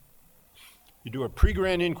 you do a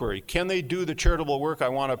pre-grant inquiry. Can they do the charitable work I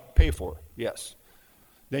want to pay for? Yes.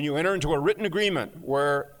 Then you enter into a written agreement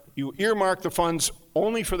where you earmark the funds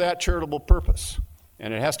only for that charitable purpose.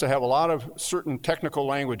 And it has to have a lot of certain technical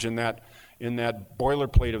language in that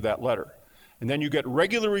boilerplate of that letter. And then you get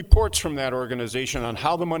regular reports from that organization on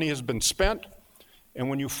how the money has been spent. And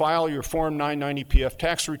when you file your Form 990-PF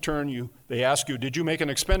tax return, they ask you, did you make an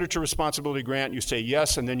expenditure responsibility grant? You say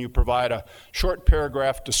yes, and then you provide a short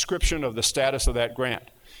paragraph description of the status of that grant.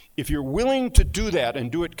 If you're willing to do that and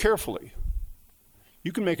do it carefully,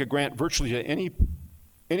 you can make a grant virtually to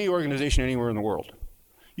any organization anywhere in the world.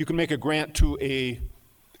 You can make a grant to a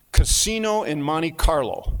casino in Monte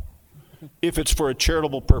Carlo if it's for a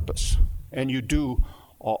charitable purpose. And you do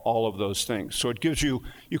all of those things. So it gives you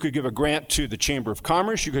could give a grant to the Chamber of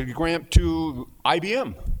Commerce, you could give a grant to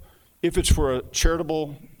IBM if it's for a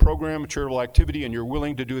charitable program, a charitable activity, and you're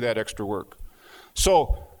willing to do that extra work.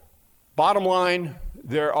 So bottom line,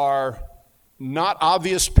 there are not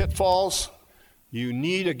obvious pitfalls. You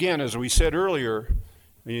need, again, as we said earlier,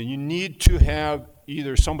 you need to have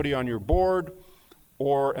either somebody on your board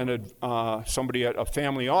or somebody at a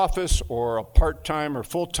family office or a part-time or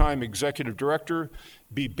full-time executive director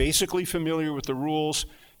be basically familiar with the rules,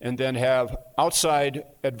 and then have outside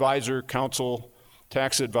advisor, counsel,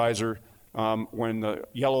 tax advisor, when the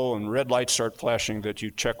yellow and red lights start flashing, that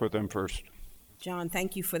you check with them first. John,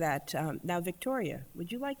 thank you for that. Now, Victoria,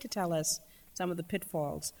 would you like to tell us some of the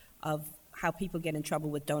pitfalls of how people get in trouble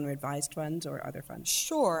with donor-advised funds or other funds?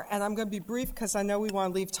 Sure, and I'm going to be brief because I know we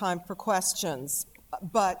want to leave time for questions.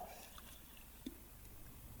 But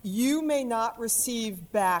you may not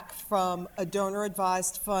receive back from a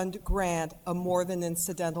donor-advised fund grant a more than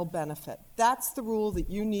incidental benefit. That's the rule that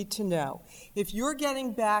you need to know. If you're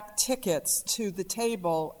getting back tickets to the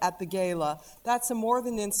table at the gala, that's a more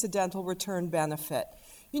than incidental return benefit.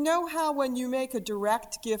 You know how when you make a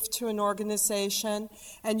direct gift to an organization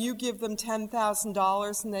and you give them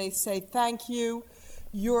 $10,000 and they say, thank you,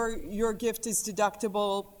 your gift is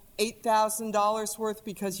deductible $8,000 worth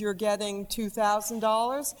because you're getting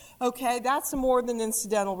 $2,000? Okay, that's a more than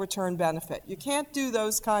incidental return benefit. You can't do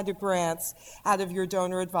those kind of grants out of your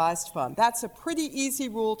donor-advised fund. That's a pretty easy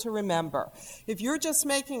rule to remember. If you're just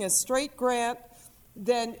making a straight grant,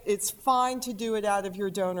 then it's fine to do it out of your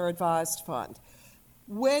donor-advised fund.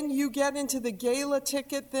 When you get into the gala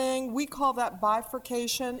ticket thing, we call that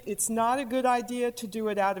bifurcation. It's not a good idea to do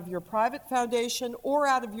it out of your private foundation or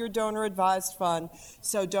out of your donor-advised fund,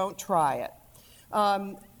 so don't try it.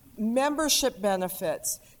 Membership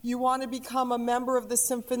benefits. You want to become a member of the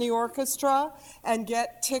symphony orchestra and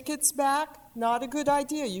get tickets back? Not a good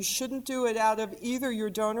idea. You shouldn't do it out of either your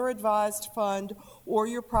donor-advised fund or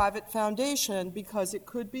your private foundation because it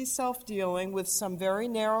could be self-dealing with some very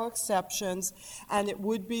narrow exceptions, and it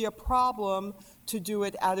would be a problem to do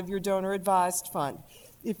it out of your donor-advised fund.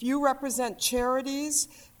 If you represent charities,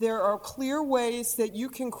 there are clear ways that you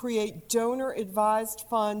can create donor-advised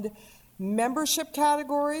fund membership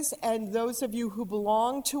categories, and those of you who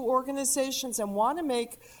belong to organizations and want to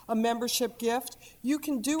make a membership gift, you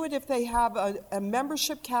can do it if they have a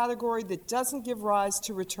membership category that doesn't give rise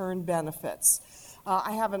to return benefits.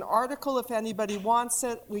 I have an article if anybody wants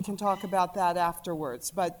it. We can talk about that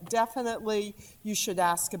afterwards, but definitely you should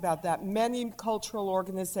ask about that. Many cultural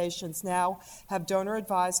organizations now have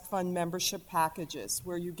donor-advised fund membership packages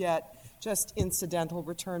where you get just incidental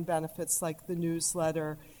return benefits like the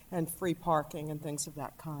newsletter and free parking and things of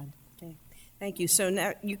that kind. Okay, thank you. So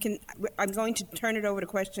now I'm going to turn it over to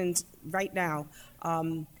questions right now.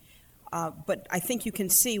 But I think you can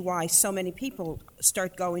see why so many people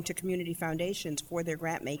start going to community foundations for their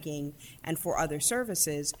grant making and for other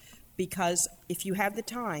services, because if you have the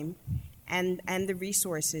time and the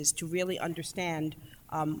resources to really understand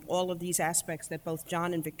all of these aspects that both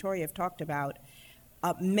John and Victoria have talked about,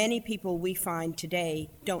 many people we find today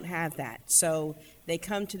don't have that. So they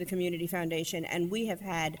come to the community foundation, and we have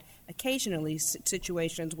had occasionally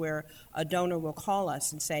situations where a donor will call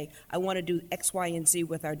us and say, I want to do X, Y, and Z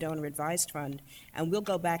with our donor-advised fund, and we'll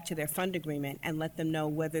go back to their fund agreement and let them know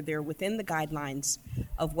whether they're within the guidelines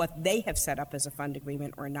of what they have set up as a fund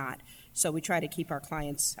agreement or not. So we try to keep our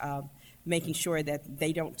clients making sure that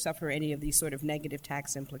they don't suffer any of these sort of negative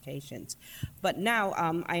tax implications. But now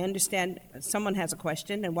I understand someone has a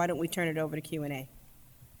question, and why don't we turn it over to Q&A?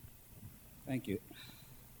 Thank you.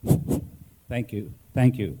 Thank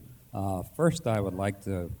you. First, I would like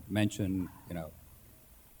to mention,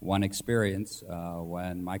 one experience.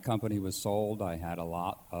 When my company was sold, I had a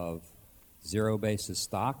lot of zero-basis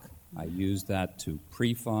stock. I used that to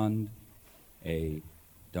pre-fund a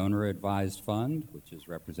donor-advised fund, which is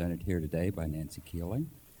represented here today by Nancy Keeling.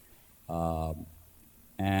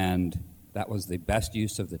 And that was the best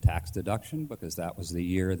use of the tax deduction because that was the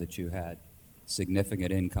year that you had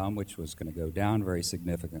significant income, which was going to go down very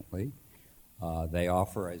significantly. They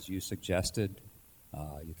offer, as you suggested,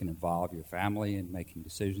 you can involve your family in making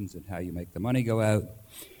decisions and how you make the money go out.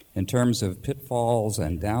 In terms of pitfalls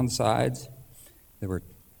and downsides, there were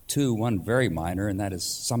two, one very minor, and that is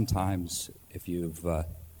sometimes if you've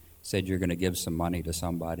said you're going to give some money to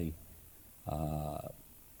somebody,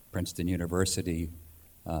 Princeton University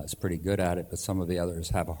is pretty good at it, but some of the others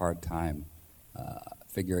have a hard time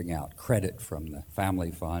figuring out credit from the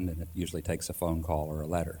family fund, and it usually takes a phone call or a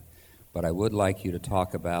letter. But I would like you to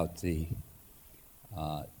talk about the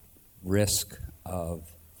risk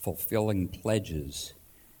of fulfilling pledges,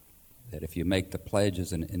 that if you make the pledge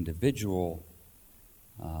as an individual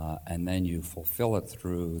and then you fulfill it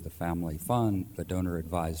through the family fund, the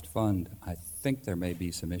donor-advised fund, I think there may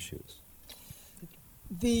be some issues.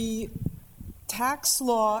 The tax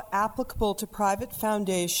law applicable to private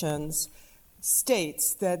foundations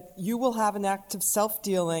states that you will have an act of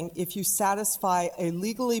self-dealing if you satisfy a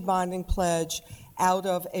legally binding pledge out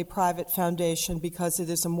of a private foundation because it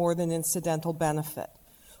is a more than incidental benefit.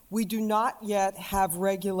 We do not yet have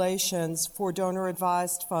regulations for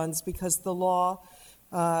donor-advised funds because the law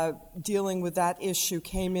dealing with that issue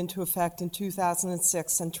came into effect in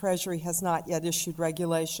 2006, and Treasury has not yet issued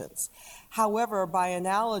regulations. However, by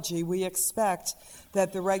analogy, we expect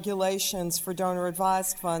that the regulations for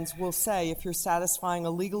donor-advised funds will say if you're satisfying a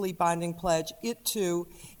legally binding pledge, it too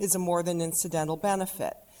is a more than incidental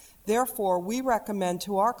benefit. Therefore, we recommend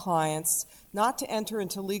to our clients not to enter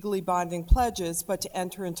into legally binding pledges, but to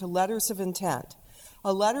enter into letters of intent.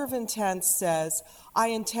 A letter of intent says, I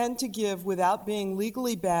intend to give, without being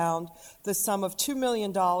legally bound, the sum of $2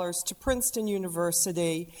 million to Princeton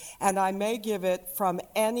University, and I may give it from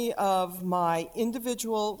any of my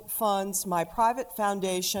individual funds, my private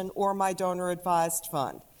foundation, or my donor-advised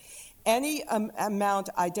fund. Any amount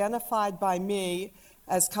identified by me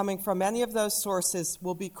as coming from any of those sources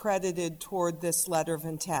will be credited toward this letter of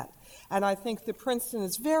intent. And I think that Princeton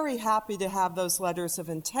is very happy to have those letters of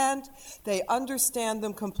intent. They understand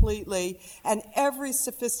them completely, and every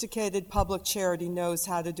sophisticated public charity knows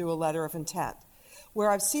how to do a letter of intent. Where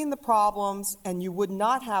I've seen the problems, and you would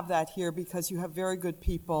not have that here because you have very good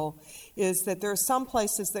people, is that there are some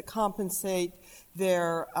places that compensate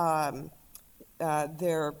their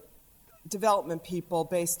development people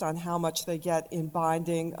based on how much they get in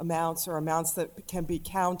binding amounts or amounts that can be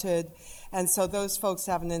counted. And so those folks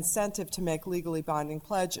have an incentive to make legally binding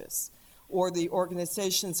pledges. Or the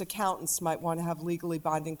organization's accountants might want to have legally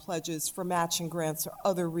binding pledges for matching grants or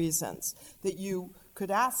other reasons that you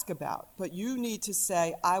could ask about. But you need to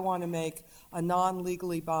say, I want to make a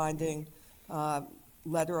non-legally binding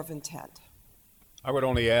letter of intent. I would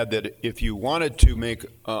only add that if you wanted to make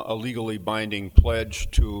a legally binding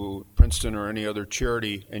pledge to Princeton or any other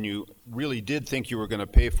charity, and you really did think you were going to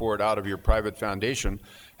pay for it out of your private foundation,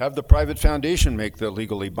 have the private foundation make the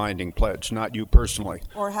legally binding pledge, not you personally.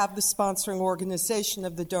 Or have the sponsoring organization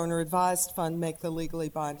of the donor-advised fund make the legally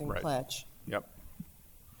binding Right. pledge. Yep.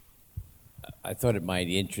 I thought it might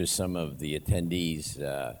interest some of the attendees.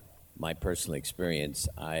 My personal experience,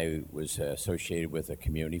 I was associated with a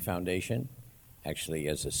community foundation, actually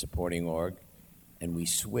as a supporting org, and we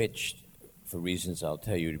switched, for reasons I'll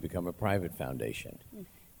tell you, to become a private foundation.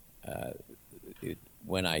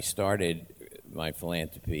 When I started my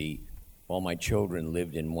philanthropy, all my children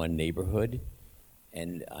lived in one neighborhood,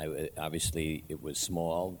 and obviously it was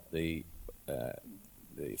small, the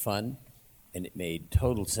fund, and it made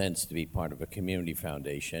total sense to be part of a community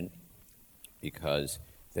foundation because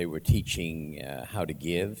they were teaching how to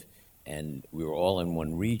give, and we were all in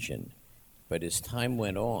one region. But as time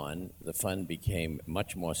went on, the fund became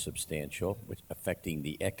much more substantial, affecting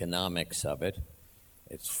the economics of it.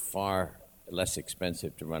 It's far less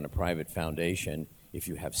expensive to run a private foundation if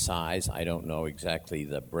you have size. I don't know exactly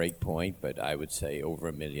the break point, but I would say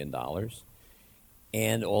over $1 million.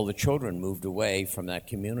 And all the children moved away from that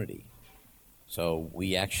community. So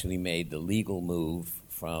we actually made the legal move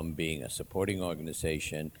from being a supporting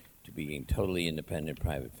organization to being totally independent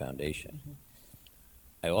private foundation. Mm-hmm.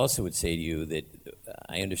 I also would say to you that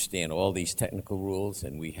I understand all these technical rules,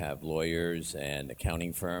 and we have lawyers and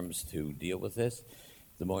accounting firms to deal with this.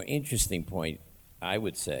 The more interesting point, I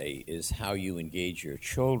would say, is how you engage your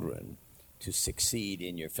children to succeed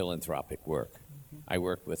in your philanthropic work. Mm-hmm. I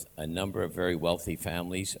work with a number of very wealthy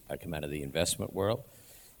families. I come out of the investment world,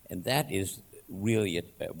 and that is really a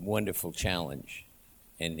wonderful challenge.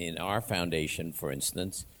 And in our foundation, for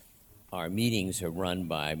instance, our meetings are run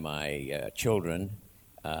by my children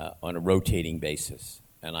on a rotating basis,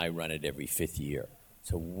 and I run it every 5th year.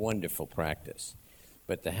 It's a wonderful practice.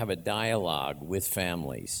 But to have a dialogue with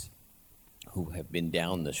families who have been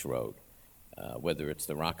down this road, whether it's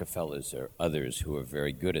the Rockefellers or others who are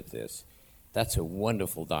very good at this, that's a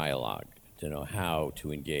wonderful dialogue to know how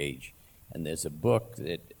to engage. And there's a book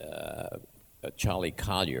that Charlie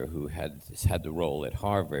Collier, who has had the role at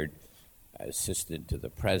Harvard, assistant to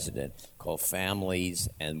the president, called Families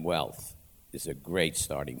and Wealth. Is a great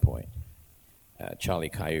starting point. Charlie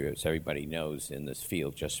Collier, as everybody knows in this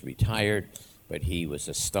field, just retired, but he was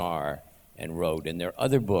a star and wrote. And there are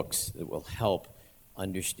other books that will help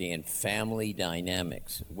understand family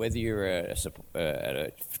dynamics, whether you're at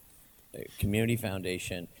a community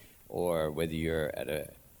foundation or whether you're at a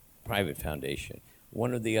private foundation.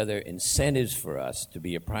 One of the other incentives for us to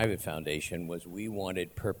be a private foundation was we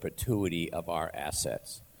wanted perpetuity of our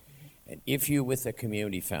assets. And if you're with a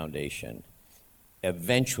community foundation,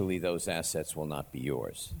 eventually those assets will not be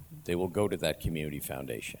yours. They will go to that community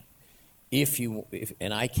foundation.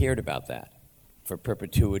 And I cared about that for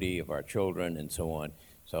perpetuity of our children and so on.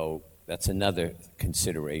 So that's another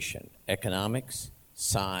consideration. Economics,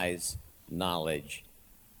 size, knowledge,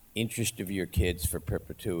 interest of your kids for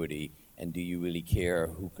perpetuity, and do you really care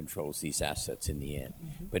who controls these assets in the end?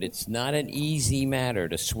 Mm-hmm. But it's not an easy matter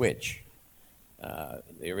to switch.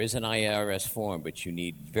 There is an IRS form, but you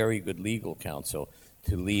need very good legal counsel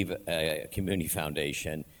to leave a community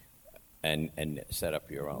foundation and set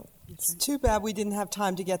up your own. It's too bad we didn't have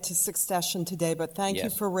time to get to succession today, but thank you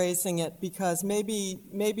Yes. for raising it, because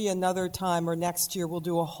maybe another time or next year we'll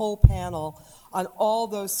do a whole panel on all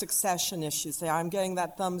those succession issues. I'm getting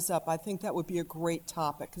that thumbs up. I think that would be a great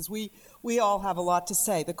topic, because we all have a lot to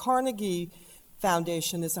say. The Carnegie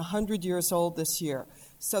Foundation is 100 years old this year.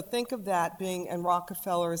 So think of that being, and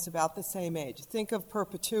Rockefeller is about the same age. Think of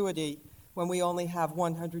perpetuity when we only have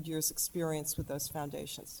 100 years experience with those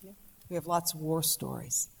foundations. We have lots of war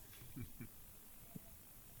stories.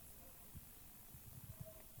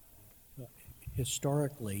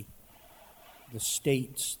 Historically, the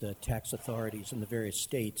states, the tax authorities in the various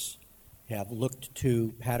states have looked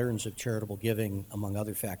to patterns of charitable giving, among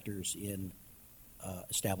other factors, in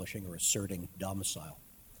establishing or asserting domicile.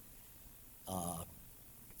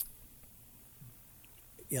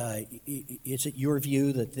 Is it your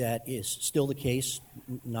view that that is still the case,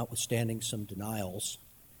 notwithstanding some denials?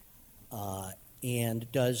 And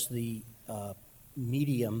does the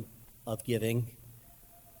medium of giving,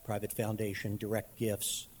 private foundation, direct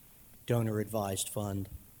gifts, donor-advised fund,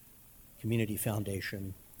 community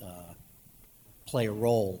foundation, play a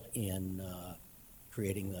role in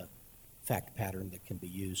creating the fact pattern that can be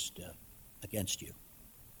used against you?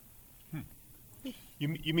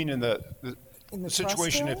 You mean in the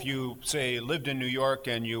situation if you, say, lived in New York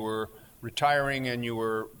and you were retiring and you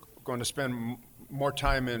were going to spend more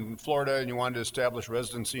time in Florida and you wanted to establish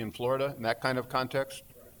residency in Florida, in that kind of context?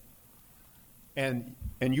 And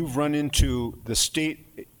you've run into a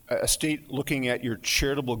state looking at your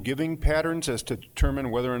charitable giving patterns as to determine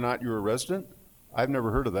whether or not you're a resident? I've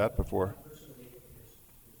never heard of that before.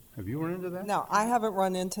 Have you run into that? No, I haven't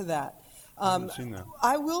run into that. I haven't seen that.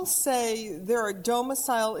 I will say there are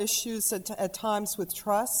domicile issues at times with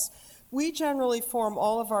trusts. We generally form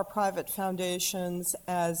all of our private foundations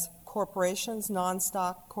as corporations,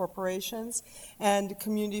 non-stock corporations, and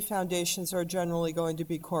community foundations are generally going to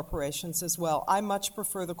be corporations as well. I much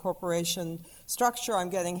prefer the corporation structure. I'm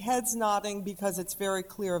getting heads nodding because it's very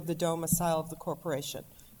clear of the domicile of the corporation.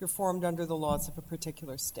 You're formed under the laws of a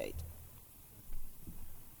particular state.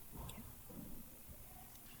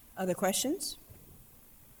 Other questions?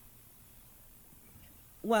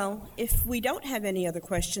 Well, if we don't have any other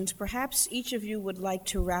questions, perhaps each of you would like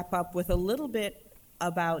to wrap up with a little bit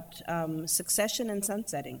about succession and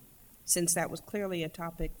sunsetting, since that was clearly a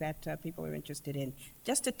topic that people are interested in.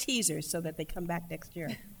 Just a teaser so that they come back next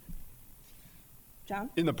year. John?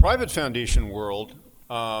 In the private foundation world,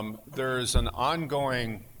 there's an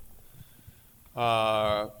ongoing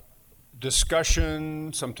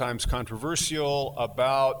discussion, sometimes controversial,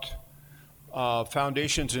 about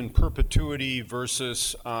foundations in perpetuity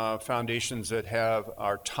versus foundations that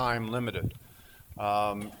are time limited.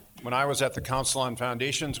 When I was at the Council on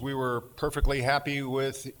Foundations, we were perfectly happy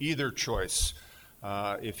with either choice.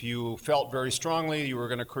 If you felt very strongly you were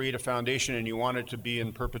going to create a foundation and you wanted to be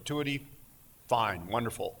in perpetuity, fine,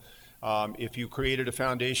 wonderful. If you created a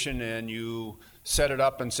foundation and you set it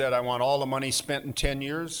up and said, I want all the money spent in 10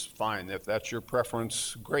 years, fine. If that's your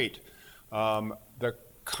preference, great. The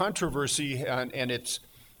controversy, and it's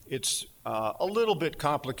a little bit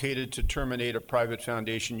complicated to terminate a private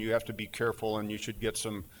foundation. You have to be careful, and you should get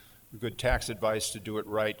some good tax advice to do it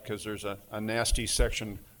right, because there's a nasty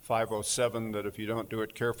Section 507 that if you don't do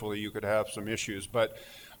it carefully, you could have some issues. But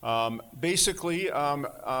basically,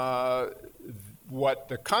 what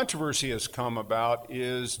the controversy has come about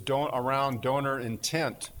is around donor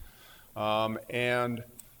intent, and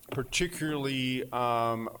particularly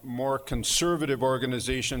more conservative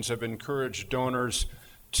organizations have encouraged donors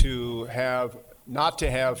to not to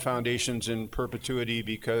have foundations in perpetuity,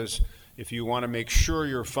 because if you want to make sure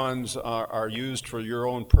your funds are used for your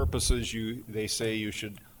own purposes, they say you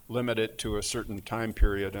should limit it to a certain time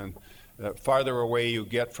period. And the farther away you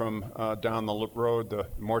get from down the road, the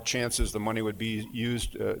more chances the money would be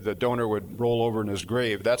used, the donor would roll over in his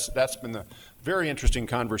grave. That's been the very interesting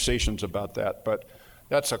conversations about that. But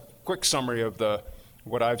that's a quick summary of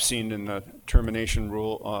what I've seen in the termination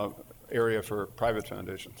rule area for private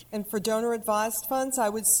foundations. And for donor-advised funds, I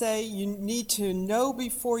would say you need to know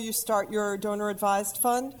before you start your donor-advised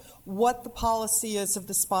fund what the policy is of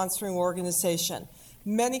the sponsoring organization.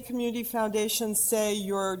 Many community foundations say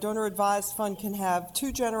your donor-advised fund can have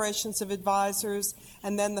 2 generations of advisors,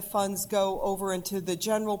 and then the funds go over into the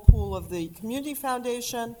general pool of the community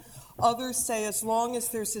foundation. Others say as long as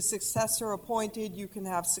there's a successor appointed, you can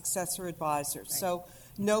have successor advisors. Right. So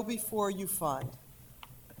know before you fund.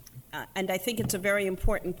 And I think it's a very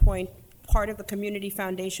important point. Part of the community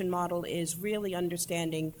foundation model is really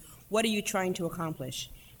understanding what are you trying to accomplish.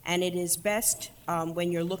 And it is best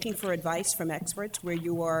when you're looking for advice from experts, where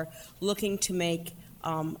you are looking to make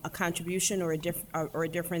a contribution or a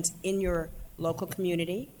difference in your local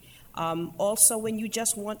community. Also, when you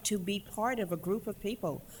just want to be part of a group of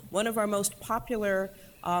people. One of our most popular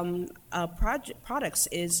products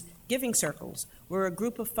is giving circles, where a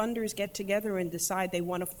group of funders get together and decide they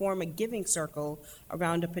want to form a giving circle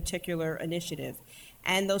around a particular initiative.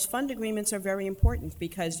 And those fund agreements are very important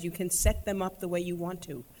because you can set them up the way you want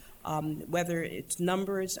to, whether it's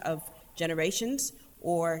numbers of generations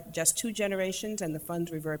or just 2 generations and the funds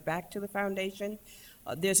revert back to the foundation.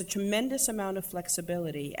 There's a tremendous amount of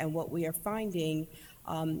flexibility, and what we are finding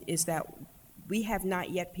is that we have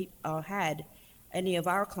not yet had any of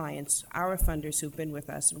our clients, our funders who've been with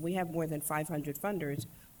us, and we have more than 500 funders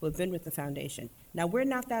who have been with the foundation. Now, we're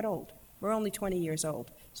not that old. We're only 20 years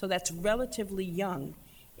old, so that's relatively young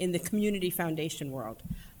in the community foundation world.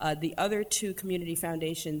 The other 2 community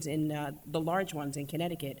foundations, in the large ones in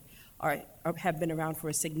Connecticut, have been around for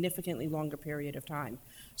a significantly longer period of time.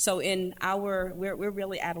 So we're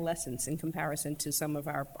really adolescents in comparison to some of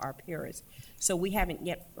our peers. So we haven't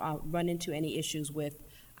yet run into any issues with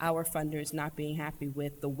our funders not being happy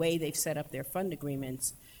with the way they've set up their fund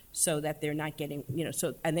agreements, so that they're not getting,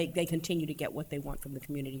 and they continue to get what they want from the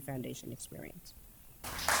community foundation experience.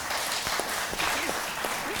 Thank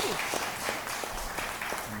you.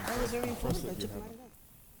 That was very informative.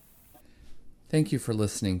 Thank you for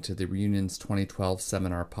listening to the Reunion's 2012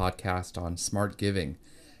 seminar podcast on smart giving,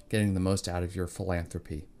 getting the most out of your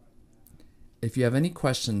philanthropy. If you have any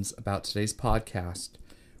questions about today's podcast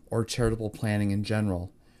or charitable planning in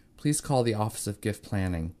general, please call the Office of Gift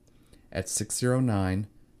Planning at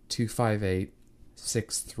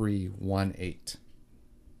 609-258-6318.